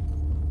warmer.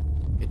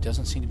 It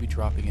doesn't seem to be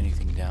dropping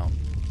anything down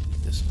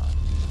this time.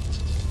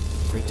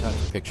 Great time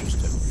for pictures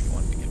too, if you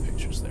wanted to get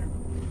pictures there.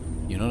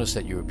 You notice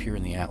that you appear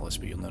in the Atlas,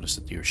 but you'll notice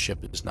that your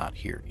ship is not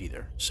here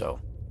either. So,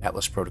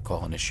 Atlas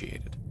protocol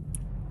initiated.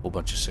 A whole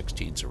bunch of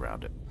 16s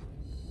around it.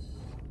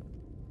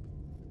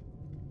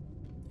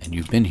 And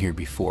you've been here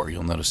before.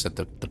 You'll notice that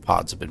the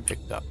pods have been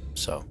picked up,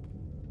 so.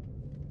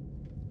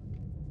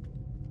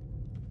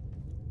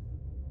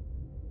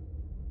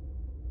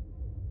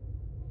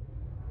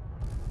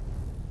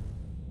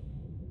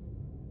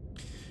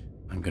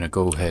 I'm going to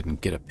go ahead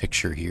and get a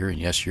picture here, and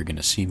yes, you're going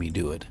to see me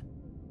do it.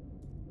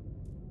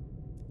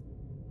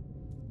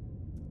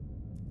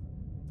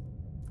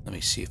 Let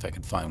me see if I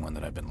can find one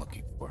that I've been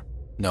looking for.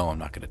 No, I'm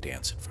not going to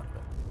dance in front of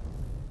it.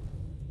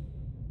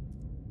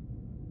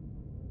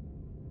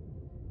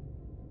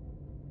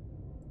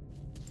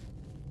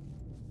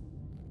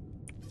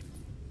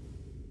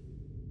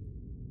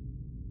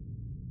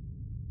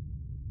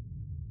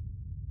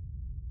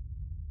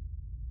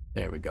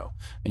 There we go.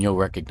 And you'll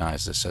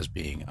recognize this as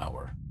being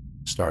our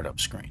startup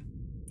screen.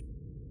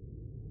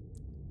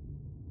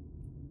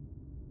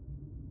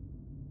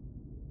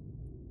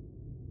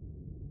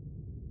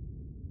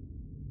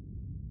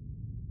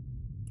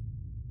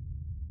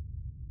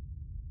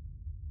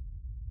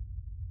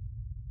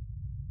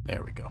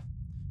 There we go.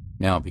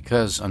 Now,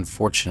 because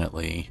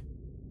unfortunately,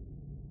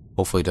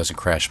 hopefully it doesn't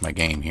crash my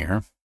game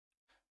here,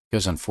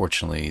 because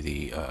unfortunately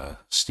the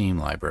Steam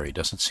library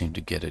doesn't seem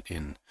to get it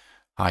in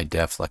high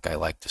def like I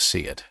like to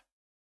see it,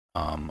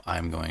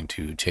 I'm going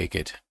to take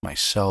it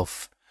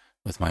myself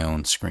with my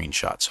own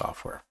screenshot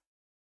software.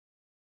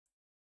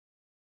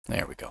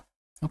 There we go.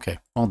 Okay,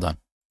 all done.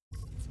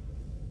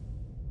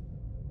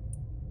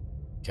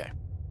 Okay.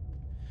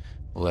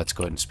 Well, let's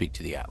go ahead and speak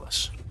to the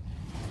Atlas.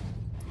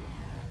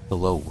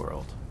 Hello,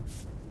 world.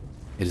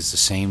 It is the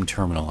same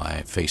terminal I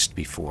have faced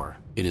before.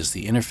 It is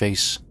the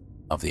interface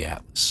of the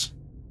Atlas.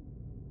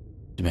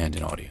 Demand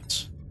an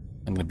audience.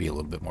 I'm going to be a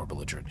little bit more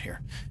belligerent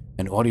here.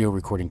 An audio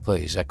recording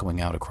plays, echoing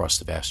out across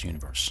the vast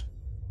universe.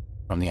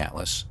 From the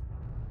Atlas.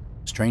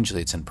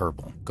 Strangely, it's in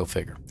purple. Go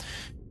figure.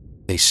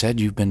 They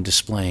said you've been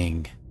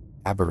displaying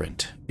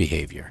aberrant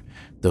behavior,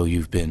 though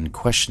you've been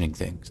questioning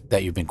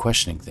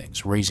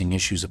things, raising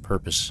issues of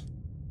purpose,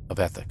 of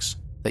ethics,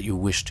 that you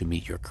wish to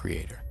meet your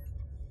creator.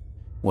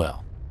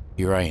 Well,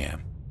 here I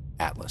am,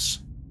 Atlas.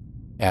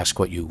 Ask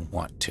what you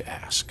want to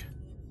ask.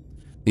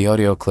 The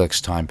audio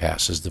clicks, time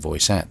passes, the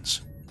voice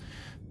ends.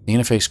 The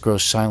interface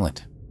grows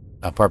silent.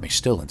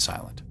 Still in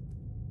silent.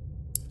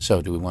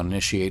 So, do we want to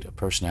initiate a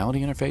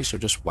personality interface or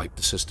just wipe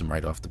the system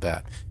right off the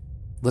bat?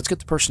 Let's get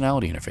the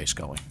personality interface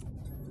going.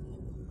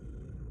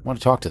 I want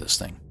to talk to this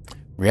thing.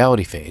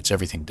 Reality fades,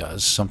 everything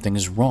does. Something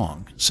is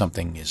wrong.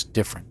 Something is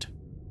different.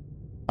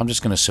 I'm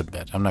just going to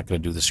submit. I'm not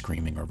going to do the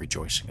screaming or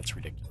rejoicing. It's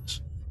ridiculous.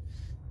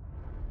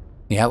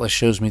 The Atlas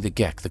shows me the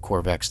Gek, the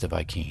Korvax, the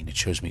Vy'keen. It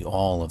shows me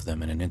all of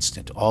them in an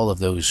instant, all of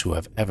those who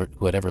had ever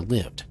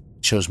lived.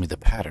 It shows me the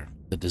pattern,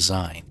 the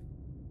design.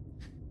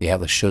 The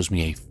Atlas shows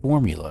me a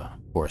formula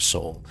for a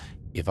soul.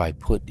 If I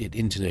put it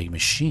into a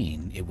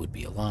machine, it would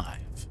be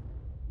alive.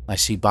 I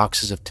see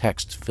boxes of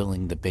text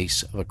filling the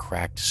base of a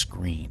cracked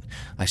screen.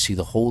 I see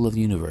the whole of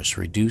the universe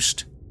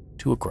reduced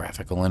to a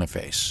graphical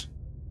interface.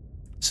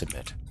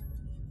 Submit.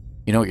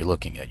 You know what you're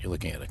looking at. You're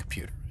looking at a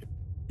computer.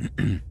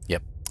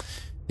 Yep.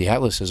 The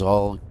Atlas is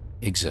all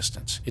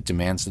existence. It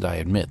demands that I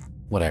admit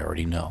what I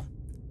already know.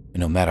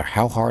 And no matter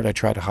how hard I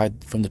try to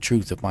hide from the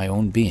truth of my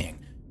own being,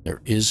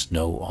 there is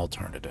no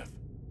alternative.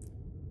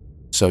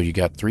 So you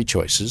got three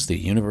choices. The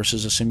universe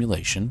is a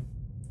simulation,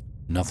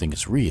 nothing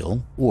is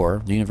real,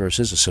 or the universe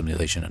is a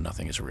simulation and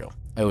nothing is real.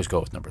 I always go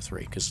with number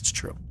 3 because it's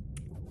true.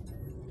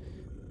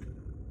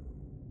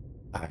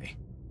 I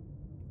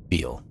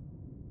feel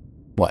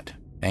what?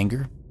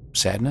 Anger?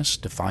 Sadness?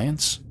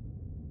 Defiance?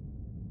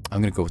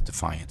 I'm going to go with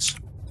defiance.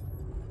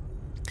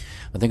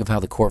 I think of how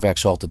the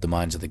Korvax altered the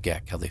minds of the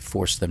Gek, how they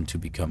forced them to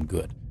become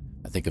good.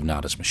 I think of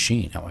Nada's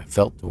machine, how I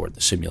felt toward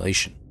the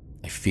simulation.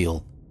 I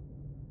feel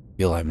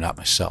I'm not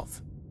myself.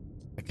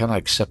 I cannot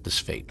accept this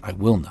fate. I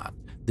will not.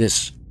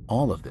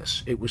 All of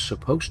this, it was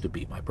supposed to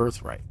be my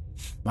birthright.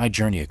 My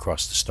journey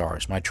across the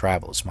stars, my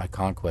travels, my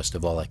conquest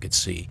of all I could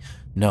see.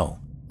 No,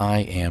 I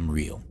am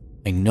real.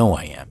 I know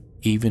I am,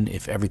 even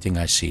if everything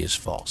I see is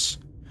false.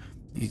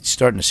 You're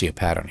starting to see a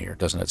pattern here.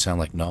 Doesn't that sound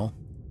like null?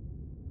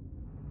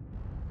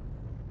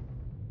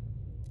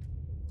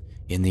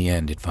 In the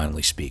end, it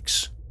finally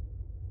speaks.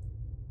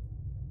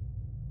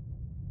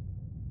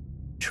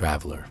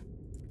 Traveler.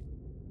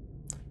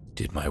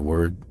 Did my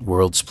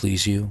worlds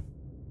please you?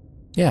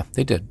 Yeah,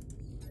 they did.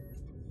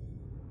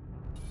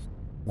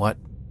 What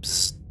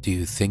do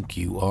you think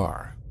you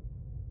are?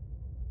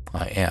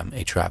 I am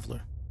a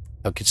traveler.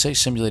 I could say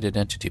simulated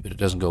entity, but it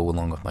doesn't go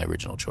along with my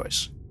original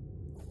choice.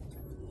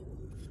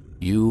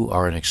 You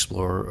are an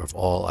explorer of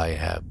all I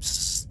have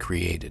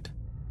created.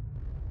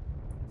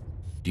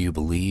 Do you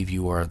believe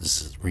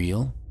this is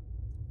real?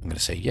 I'm going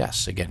to say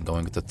yes, again,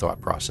 going with the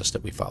thought process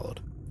that we followed.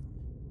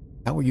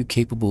 How are you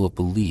capable of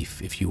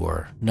belief if you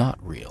are not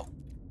real?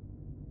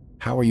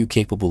 How are you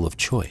capable of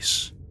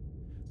choice?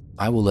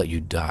 I will let you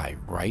die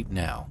right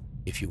now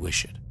if you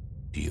wish it.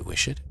 Do you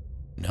wish it?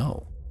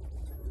 No.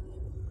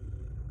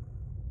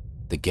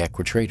 The Gek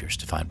were traitors,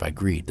 defined by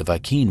greed. The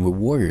Vy'keen were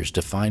warriors,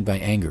 defined by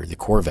anger. The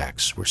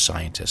Korvax were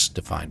scientists,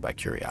 defined by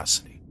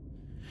curiosity.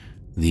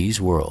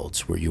 These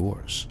worlds were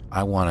yours.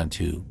 I wanted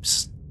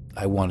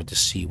to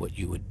see what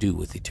you would do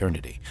with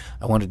eternity.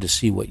 I wanted to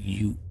see what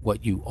you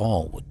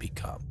all would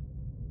become.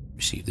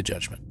 Receive the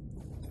judgment.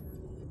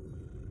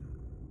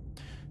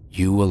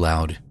 You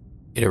allowed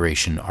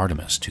Iteration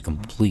Artemis to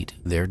complete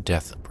their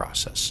death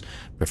process,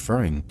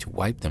 preferring to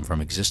wipe them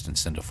from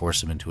existence than to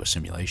force them into a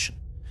simulation.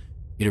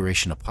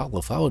 iteration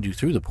Apollo followed you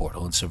through the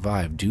portal and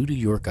survived due to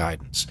your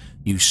guidance.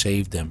 You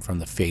saved them from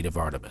the fate of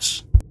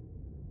Artemis.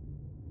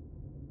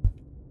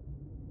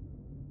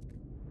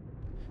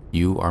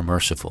 You are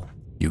merciful.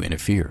 You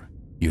interfere.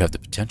 You have the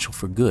potential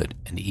for good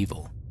and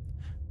evil.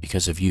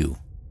 Because of you,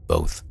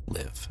 both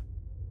live.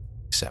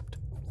 Accept.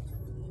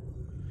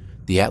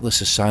 The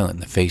Atlas is silent in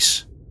the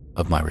face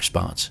of my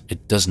response.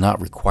 It does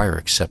not require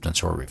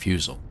acceptance or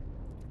refusal.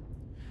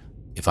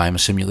 If I am a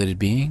simulated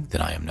being,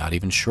 then I am not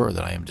even sure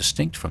that I am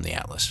distinct from the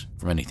Atlas,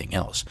 from anything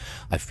else.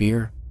 I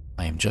fear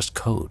I am just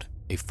code,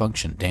 a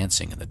function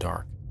dancing in the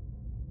dark.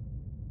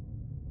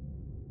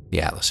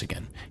 The Atlas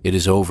again. It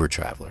is over,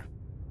 traveler.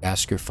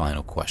 Ask your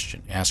final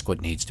question. Ask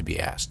what needs to be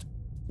asked.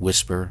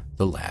 Whisper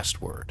the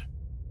last word.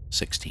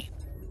 16.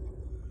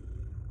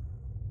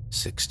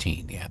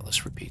 16, the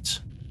Atlas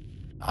repeats.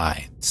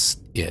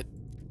 It.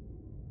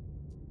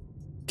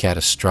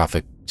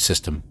 Catastrophic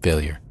system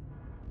failure.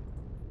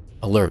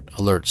 Alert,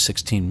 alert,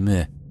 16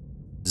 meh.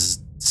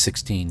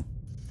 16.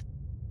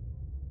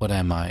 What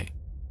am I?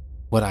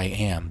 What I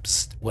am?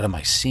 What am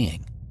I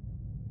seeing?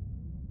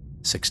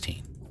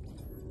 16.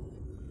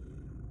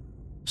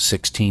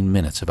 16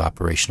 minutes of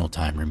operational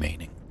time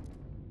remaining.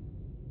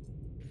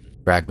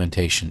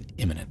 Fragmentation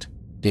imminent.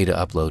 Data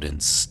upload in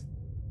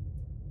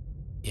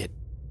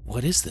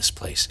What is this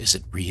place? Is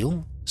it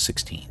real?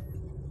 16.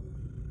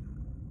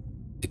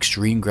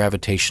 Extreme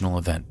gravitational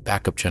event.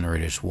 Backup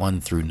generators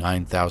 1 through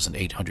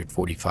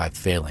 9,845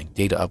 failing.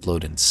 Data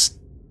upload in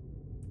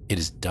It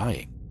is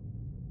dying.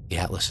 The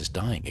Atlas is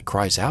dying. It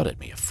cries out at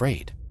me,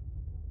 afraid.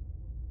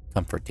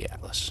 Comfort the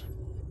Atlas.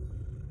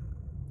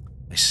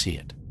 I see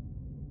it.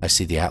 I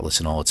see the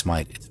Atlas in all its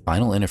might, its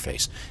final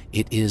interface.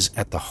 It is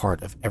at the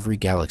heart of every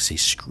galaxy,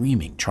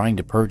 screaming, trying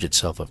to purge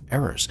itself of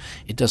errors.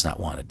 It does not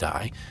want to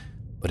die,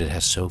 but it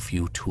has so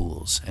few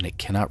tools, and it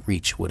cannot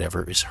reach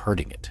whatever is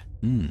hurting it.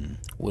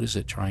 What is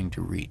it trying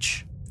to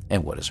reach,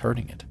 and what is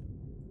hurting it?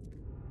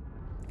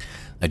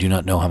 I do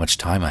not know how much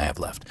time I have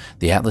left.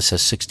 The Atlas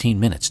has 16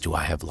 minutes. Do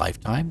I have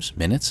lifetimes,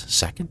 minutes,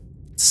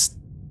 seconds?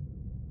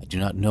 I do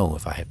not know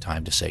if I have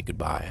time to say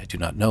goodbye. I do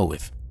not know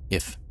if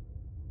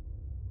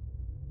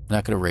I'm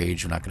not going to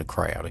rage. I'm not going to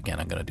cry out again.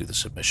 I'm going to do the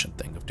submission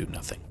thing of do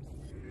nothing.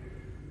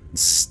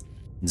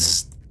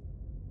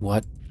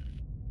 What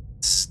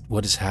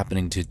is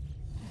happening to...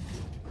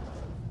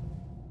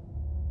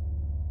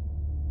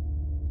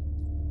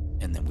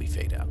 And then we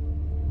fade out.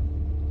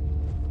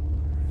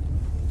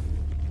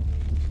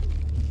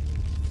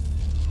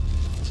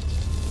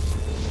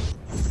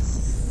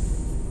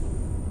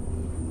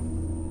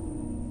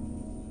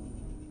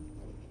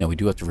 Now we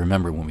do have to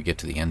remember when we get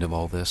to the end of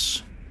all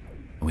this,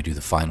 and we do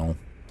the final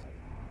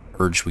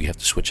purge, we have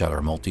to switch out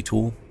our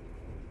multi-tool.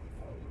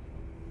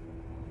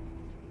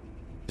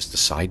 Just a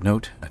side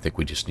note, I think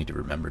we just need to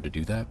remember to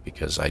do that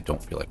because I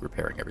don't feel like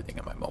repairing everything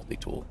in my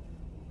multi-tool.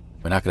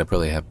 We're not going to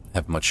probably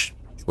have much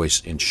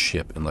choice in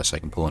ship unless I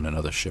can pull in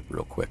another ship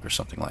real quick or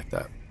something like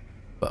that.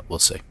 But we'll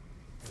see.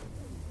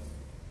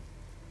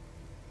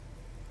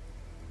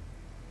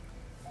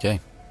 Okay.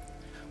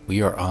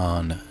 We are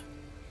on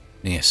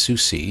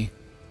Niasusi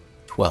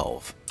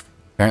 12.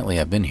 Apparently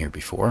I've been here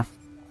before.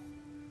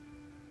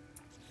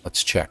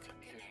 Let's check.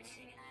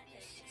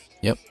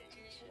 Yep.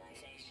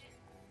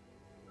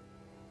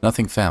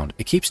 Nothing found.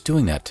 It keeps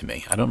doing that to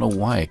me. I don't know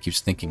why it keeps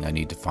thinking I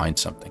need to find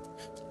something.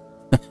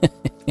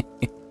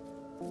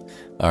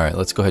 Alright,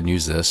 let's go ahead and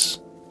use this.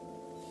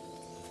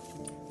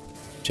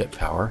 Jet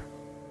power.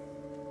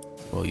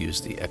 We'll use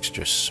the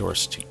extra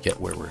source to get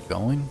where we're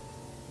going.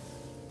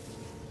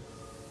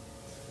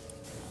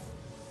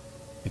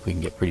 I think we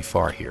can get pretty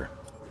far here.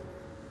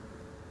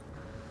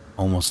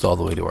 Almost all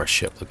the way to our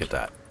ship. Look at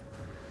that.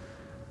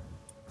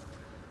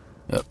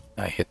 Yep,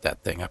 I hit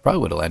that thing. I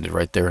probably would have landed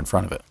right there in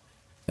front of it.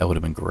 That would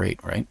have been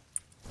great, right?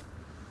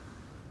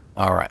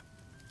 Alright.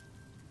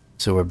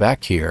 So we're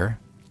back here.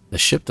 The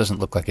ship doesn't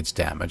look like it's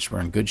damaged. We're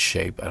in good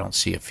shape. I don't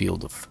see a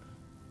field of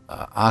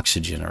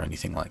oxygen or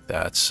anything like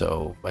that,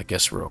 so I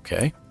guess we're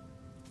okay.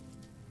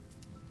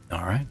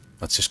 Alright,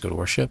 let's just go to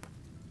our ship.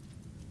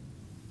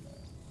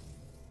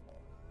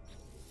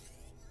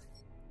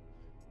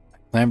 I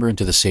clamber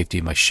into the safety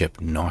of my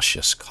ship,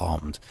 nauseous,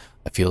 calmed.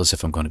 I feel as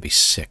if I'm going to be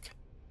sick.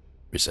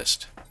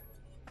 Resist.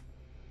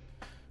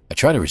 I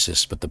try to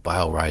resist, but the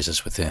bile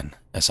rises within.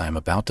 As I am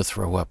about to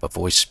throw up, a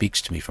voice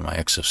speaks to me from my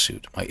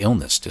exosuit. My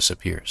illness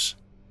disappears.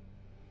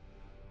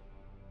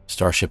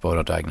 Starship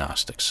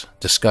Autodiagnostics.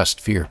 Disgust,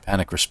 fear,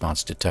 panic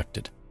response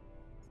detected.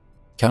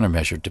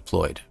 Countermeasure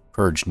deployed.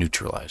 Purge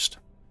neutralized.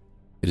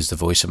 It is the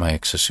voice of my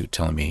exosuit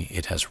telling me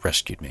it has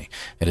rescued me.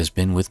 It has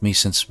been with me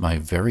since my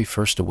very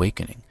first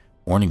awakening,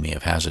 warning me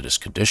of hazardous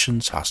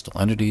conditions,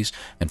 hostile entities,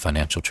 and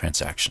financial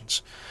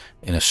transactions.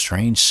 In a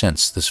strange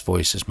sense, this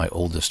voice is my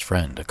oldest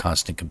friend, a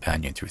constant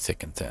companion through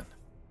thick and thin.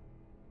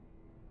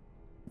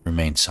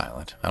 Remain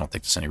silent. I don't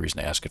think there's any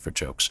reason to ask it for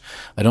jokes.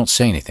 I don't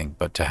say anything,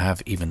 but to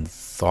have even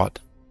thought...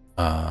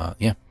 the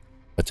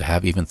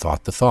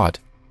thought,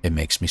 it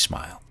makes me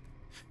smile.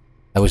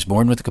 I was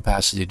born with the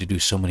capacity to do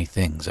so many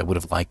things. I would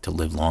have liked to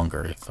live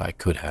longer if I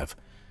could have.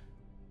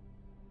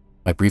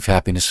 My brief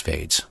happiness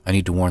fades. I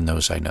need to warn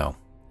those I know.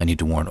 I need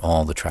to warn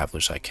all the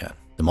travelers I can.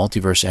 The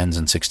multiverse ends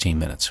in 16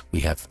 minutes.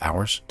 We have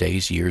hours,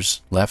 days,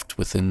 years left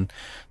within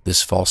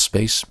this false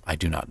space. I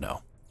do not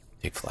know.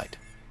 Take flight.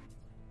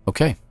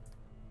 Okay.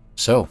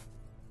 So,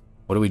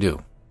 what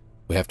do?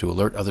 We have to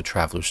alert other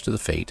travelers to the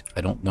fate.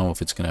 I don't know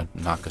if it's going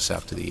to knock us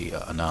out to the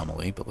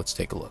anomaly, but let's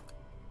take a look.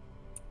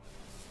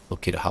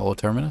 Locate a hollow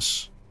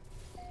terminus.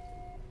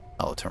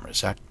 Hollow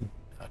terminus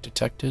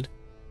detected.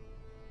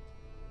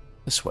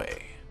 This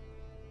way.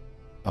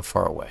 How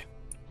far away?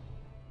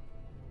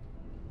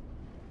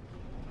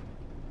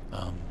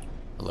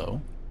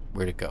 Hello?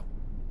 Where'd it go?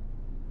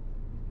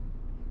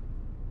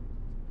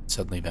 It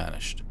suddenly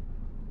vanished.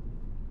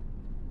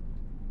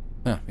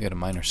 Huh, we got a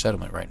minor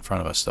settlement right in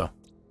front of us, though.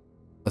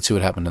 Let's see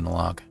what happened in the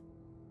log.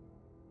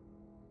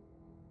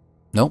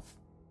 Nope.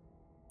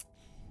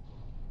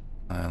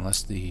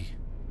 Unless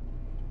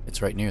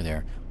it's right near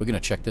there. We're going to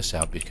check this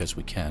out because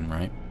we can,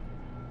 right?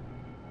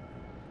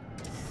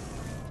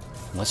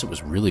 Unless it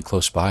was really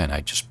close by and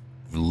I just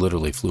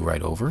literally flew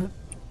right over it.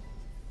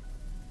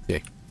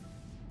 Okay.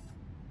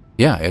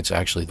 Yeah, it's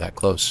actually that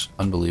close.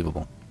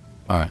 Unbelievable.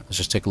 Alright, let's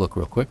just take a look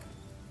real quick.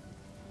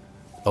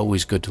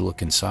 Always good to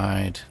look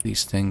inside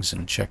these things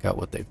and check out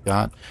what they've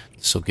got.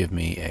 This will give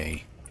me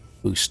a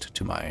boost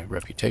to my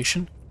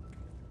reputation.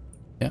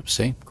 Yep,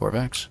 see?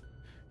 Korvax.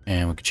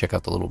 And we can check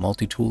out the little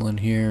multi-tool in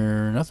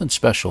here. Nothing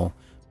special.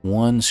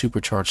 One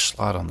supercharged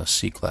slot on the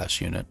C-class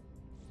unit.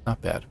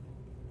 Not bad.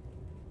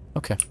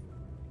 Okay.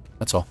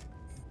 That's all.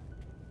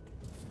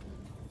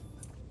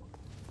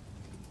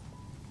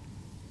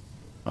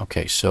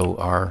 Okay, so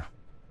our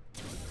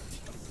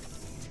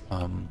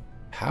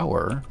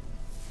power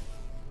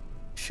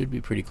should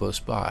be pretty close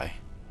by.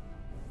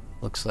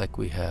 Looks like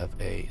we have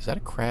a... Is that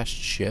a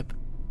crashed ship?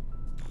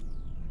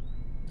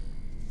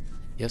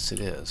 Yes, it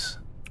is.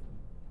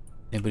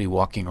 Anybody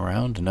walking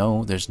around?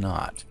 No, there's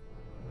not.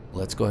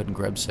 Let's go ahead and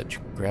grab said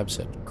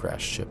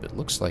crashed ship. It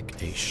looks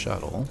like a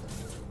shuttle.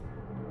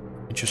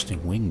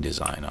 Interesting wing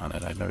design on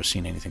it. I've never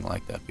seen anything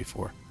like that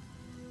before.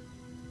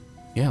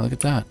 Yeah, look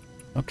at that.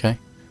 Okay.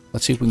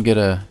 Let's see if we can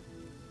get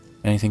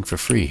anything for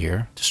free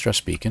here.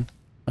 Distress beacon.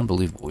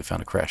 Unbelievable. We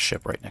found a crashed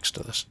ship right next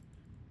to this.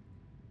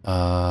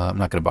 I'm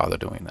not going to bother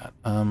doing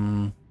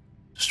that.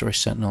 Destroy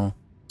Sentinel.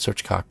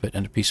 Search cockpit.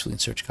 Enter peacefully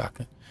and search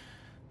cockpit.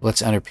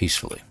 Let's enter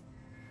peacefully.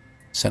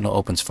 Sentinel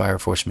opens fire,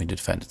 forcing me to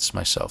defend it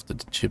myself.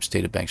 The ship's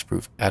data banks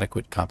prove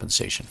adequate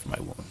compensation for my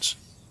wounds.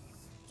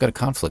 Got a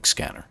conflict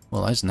scanner.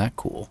 Well, isn't that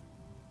cool?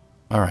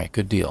 Alright,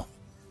 good deal.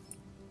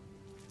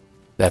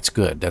 That's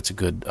good. That's a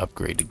good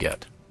upgrade to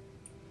get.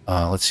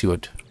 Let's see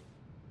what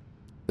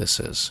this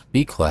is.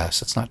 B-class,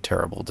 that's not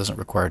terrible. It doesn't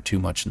require too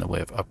much in the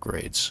way of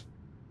upgrades.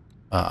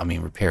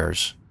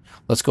 Repairs.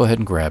 Let's go ahead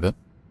and grab it.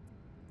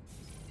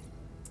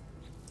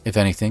 If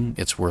anything,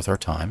 it's worth our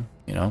time,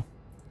 you know.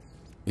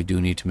 We do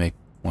need to make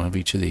one of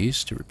each of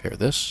these to repair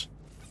this.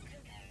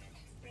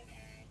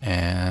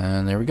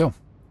 And there we go.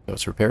 So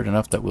it's repaired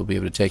enough that we'll be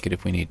able to take it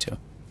if we need to.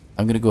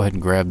 I'm going to go ahead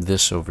and grab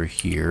this over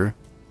here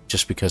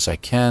just because I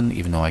can,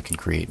 even though I can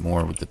create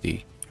more with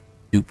the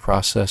dupe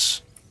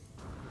process.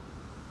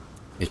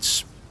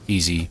 It's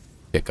easy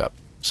pickup.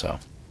 So,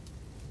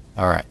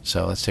 alright,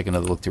 so let's take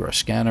another look through our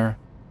scanner.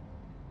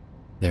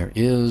 There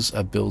is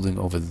a building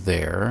over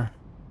there.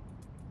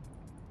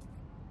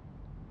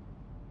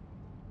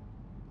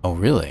 Oh,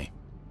 really?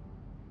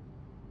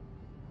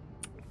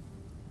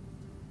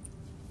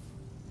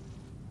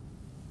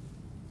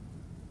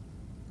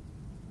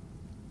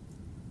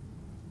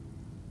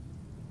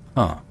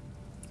 Huh.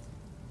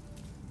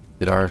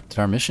 Did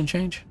our mission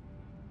change?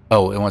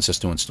 Oh, it wants us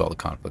to install the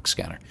conflict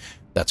scanner.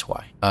 That's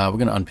why. We're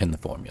going to unpin the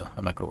formula.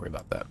 I'm not going to worry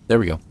about that. There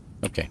we go.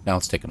 Okay, now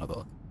let's take another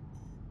look.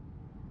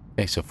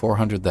 Okay, so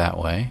 400 that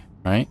way,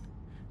 right?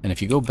 And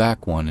if you go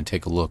back one and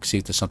take a look, see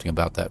if there's something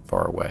about that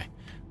far away.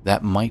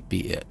 That might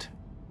be it.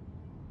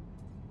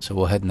 So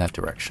we'll head in that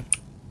direction.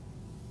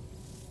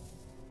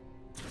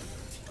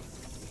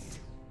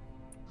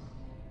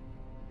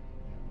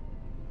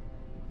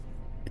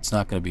 It's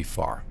not going to be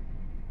far.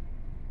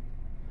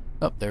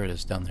 Oh, there it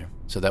is down there.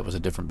 So that was a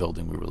different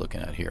building we were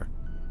looking at here.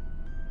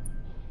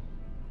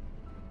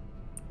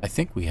 I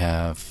think we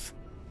have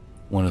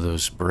one of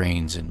those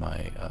brains in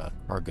my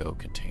cargo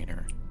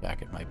container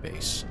back at my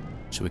base,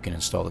 so we can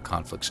install the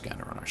conflict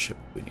scanner on our ship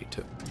if we need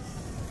to.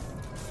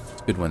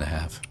 It's a good one to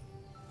have.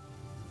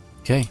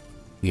 Okay,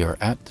 we are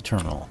at the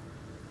terminal.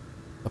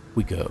 Up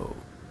we go.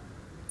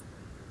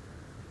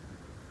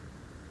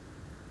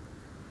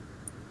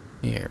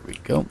 Here we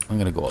go. I'm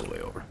going to go all the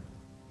way over.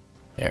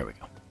 There we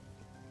go.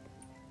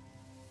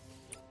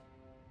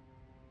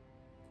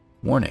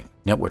 Warning,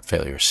 network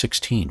failure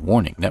 16.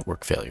 Warning,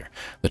 network failure.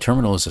 The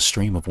terminal is a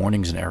stream of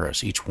warnings and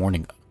errors, each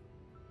warning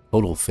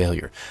total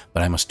failure.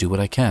 But I must do what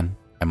I can.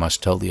 I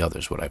must tell the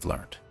others what I've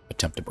learned.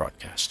 Attempt to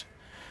broadcast.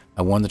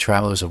 I warn the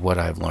travelers of what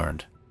I have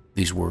learned.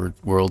 These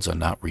worlds are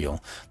not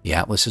real. The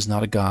Atlas is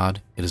not a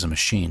god. It is a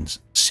machine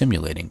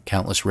simulating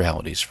countless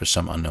realities for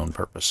some unknown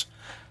purpose.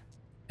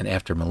 And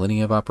after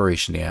millennia of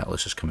operation, the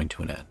Atlas is coming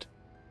to an end.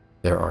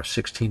 There are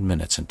 16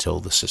 minutes until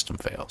the system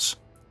fails.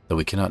 Though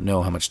we cannot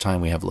know how much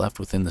time we have left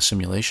within the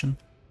simulation,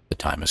 the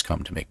time has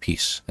come to make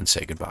peace and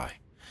say goodbye.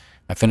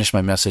 I finish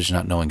my message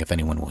not knowing if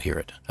anyone will hear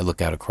it. I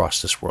look out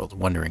across this world,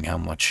 wondering how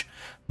much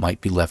might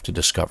be left to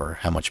discover,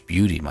 how much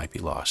beauty might be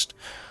lost.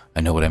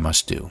 I know what I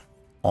must do.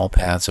 All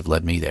paths have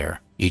led me there.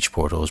 Each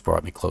portal has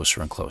brought me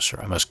closer and closer.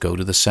 I must go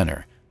to the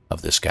center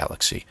of this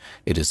galaxy.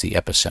 It is the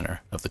epicenter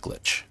of the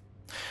glitch.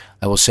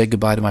 I will say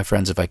goodbye to my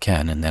friends if I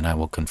can, and then I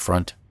will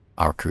confront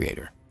our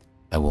creator.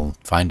 I will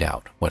find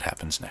out what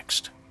happens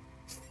next.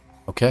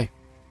 Okay.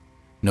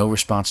 No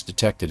response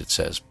detected, it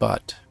says,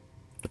 but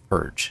the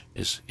purge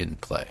is in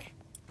play.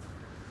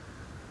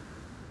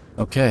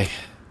 Okay,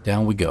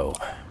 down we go.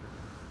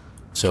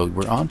 So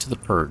we're on to the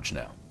purge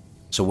now.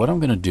 So what I'm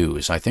going to do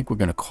is I think we're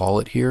going to call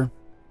it here,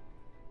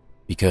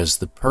 because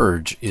the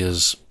purge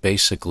is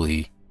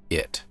basically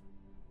it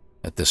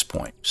at this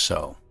point.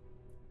 So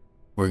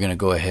we're going to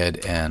go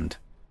ahead and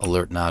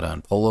alert Nada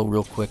and Polo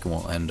real quick, and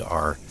we'll end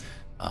our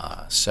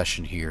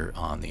session here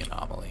on the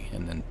anomaly.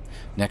 And then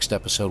next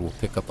episode we'll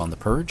pick up on the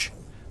purge.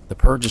 The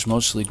purge is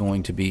probably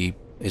going to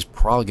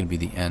be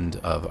the end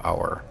of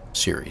our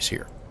series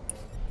here.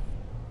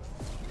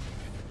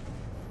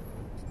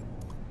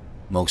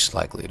 Most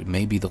likely. It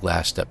may be the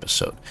last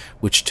episode,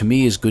 which to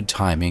me is good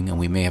timing, and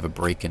we may have a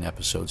break in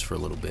episodes for a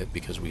little bit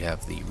because we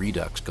have the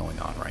Redux going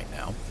on right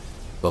now.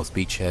 Both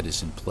Beachhead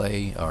is in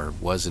play, or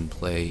was in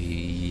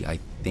play. I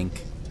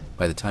think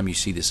by the time you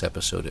see this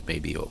episode, it may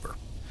be over.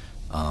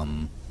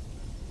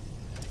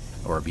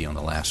 Or be on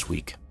the last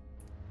week.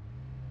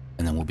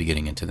 And then we'll be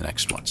getting into the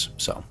next ones.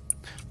 So,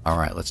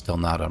 alright, let's tell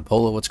Nada and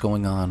Polo what's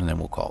going on, and then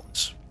we'll call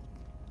this.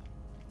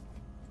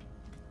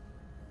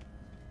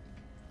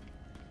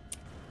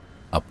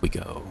 Up we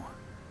go.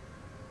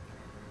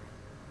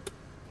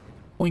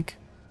 Boink.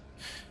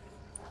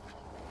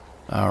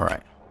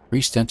 Alright.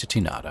 Priest Entity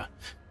Nada.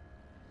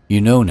 You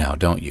know now,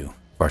 don't you,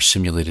 our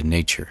simulated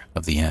nature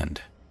of the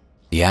end.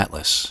 The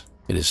Atlas,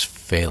 it is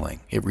failing.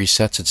 It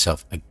resets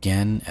itself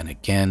again and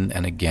again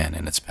and again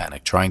in its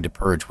panic, trying to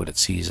purge what it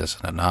sees as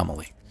an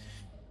anomaly.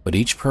 But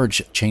each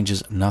purge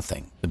changes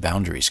nothing. The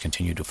boundaries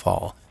continue to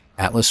fall.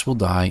 Atlas will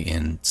die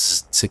in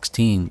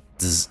 16...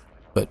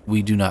 But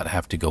we do not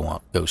have to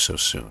go so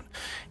soon.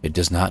 It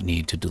does not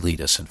need to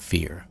delete us in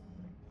fear.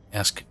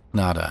 Ask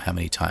Nada how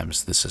many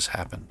times this has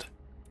happened.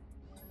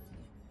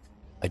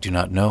 I do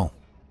not know.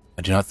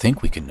 I do not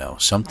think we can know.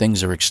 Some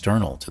things are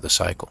external to the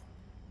cycle.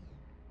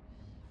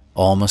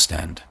 All must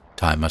end.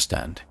 Time must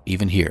end.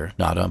 Even here,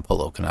 Nada and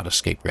Polo cannot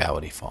escape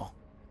reality fall.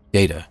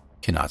 Data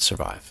cannot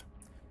survive.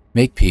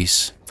 Make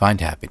peace. Find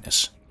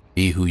happiness.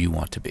 Be who you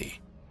want to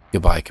be.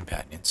 Goodbye,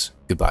 companions.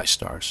 Goodbye,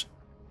 stars.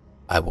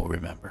 I will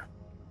remember.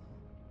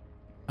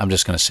 I'm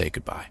just going to say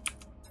goodbye.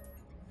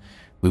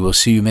 We will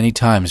see you many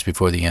times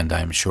before the end,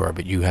 I am sure,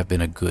 but you have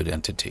been a good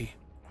entity.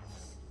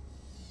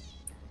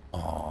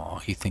 Aw,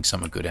 he thinks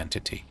I'm a good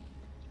entity.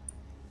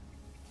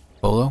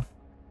 Polo?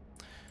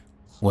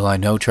 Will I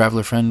know,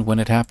 traveler friend, when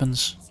it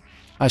happens?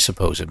 I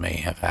suppose it may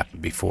have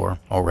happened before,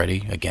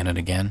 already, again and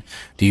again.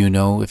 Do you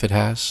know if it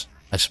has?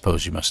 I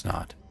suppose you must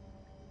not.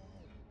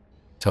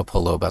 Tell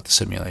Polo about the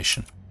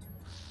simulation.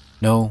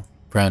 No,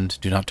 friend,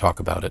 do not talk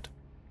about it.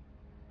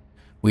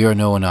 We are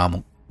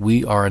anomalous.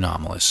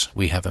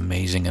 We have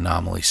amazing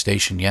anomaly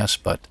station, yes,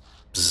 but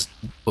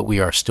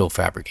we are still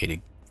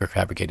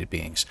fabricated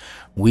beings.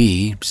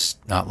 We,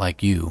 not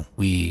like you,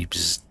 we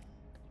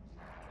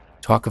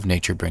talk of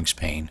nature brings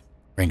pain,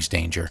 brings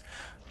danger,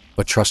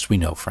 but trust we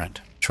know,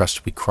 friend.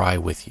 Trust we cry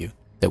with you,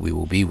 that we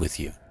will be with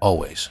you,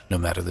 always, no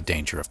matter the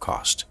danger of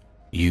cost.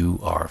 You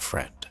are a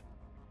friend.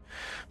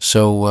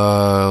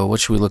 So, what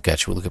should we look at?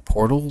 Should we look at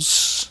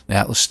portals, the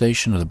Atlas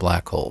Station, or the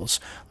black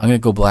holes? I'm going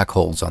to go black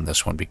holes on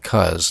this one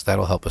because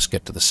that'll help us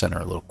get to the center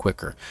a little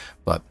quicker.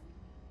 But,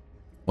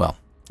 well,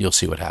 you'll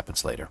see what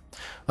happens later.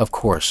 Of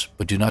course,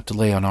 but do not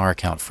delay on our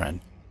account,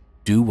 friend.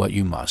 Do what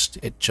you must.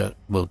 It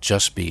will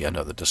just be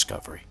another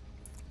discovery.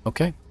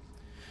 Okay?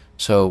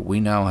 So,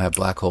 we now have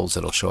black holes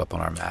that'll show up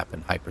on our map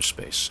in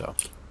hyperspace. So,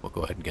 we'll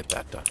go ahead and get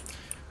that done.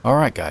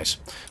 Alright, guys.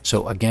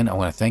 So, again, I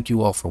want to thank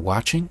you all for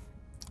watching.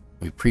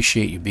 We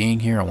appreciate you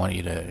being here. I want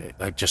you to,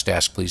 I just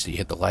ask please that you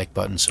hit the like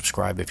button,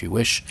 subscribe if you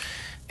wish,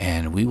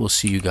 and we will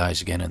see you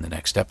guys again in the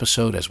next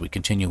episode as we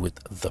continue with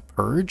The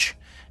Purge.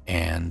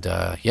 And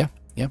yeah,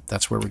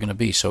 that's where we're going to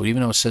be. So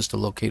even though it says to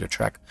locate or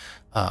track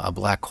a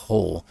black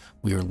hole,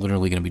 we are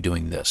literally going to be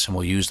doing this, and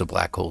we'll use the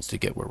black holes to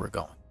get where we're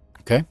going.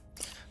 Okay?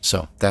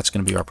 So that's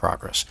going to be our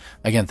progress.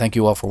 Again, thank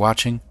you all for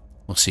watching.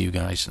 We'll see you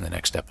guys in the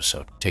next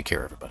episode. Take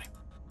care, everybody.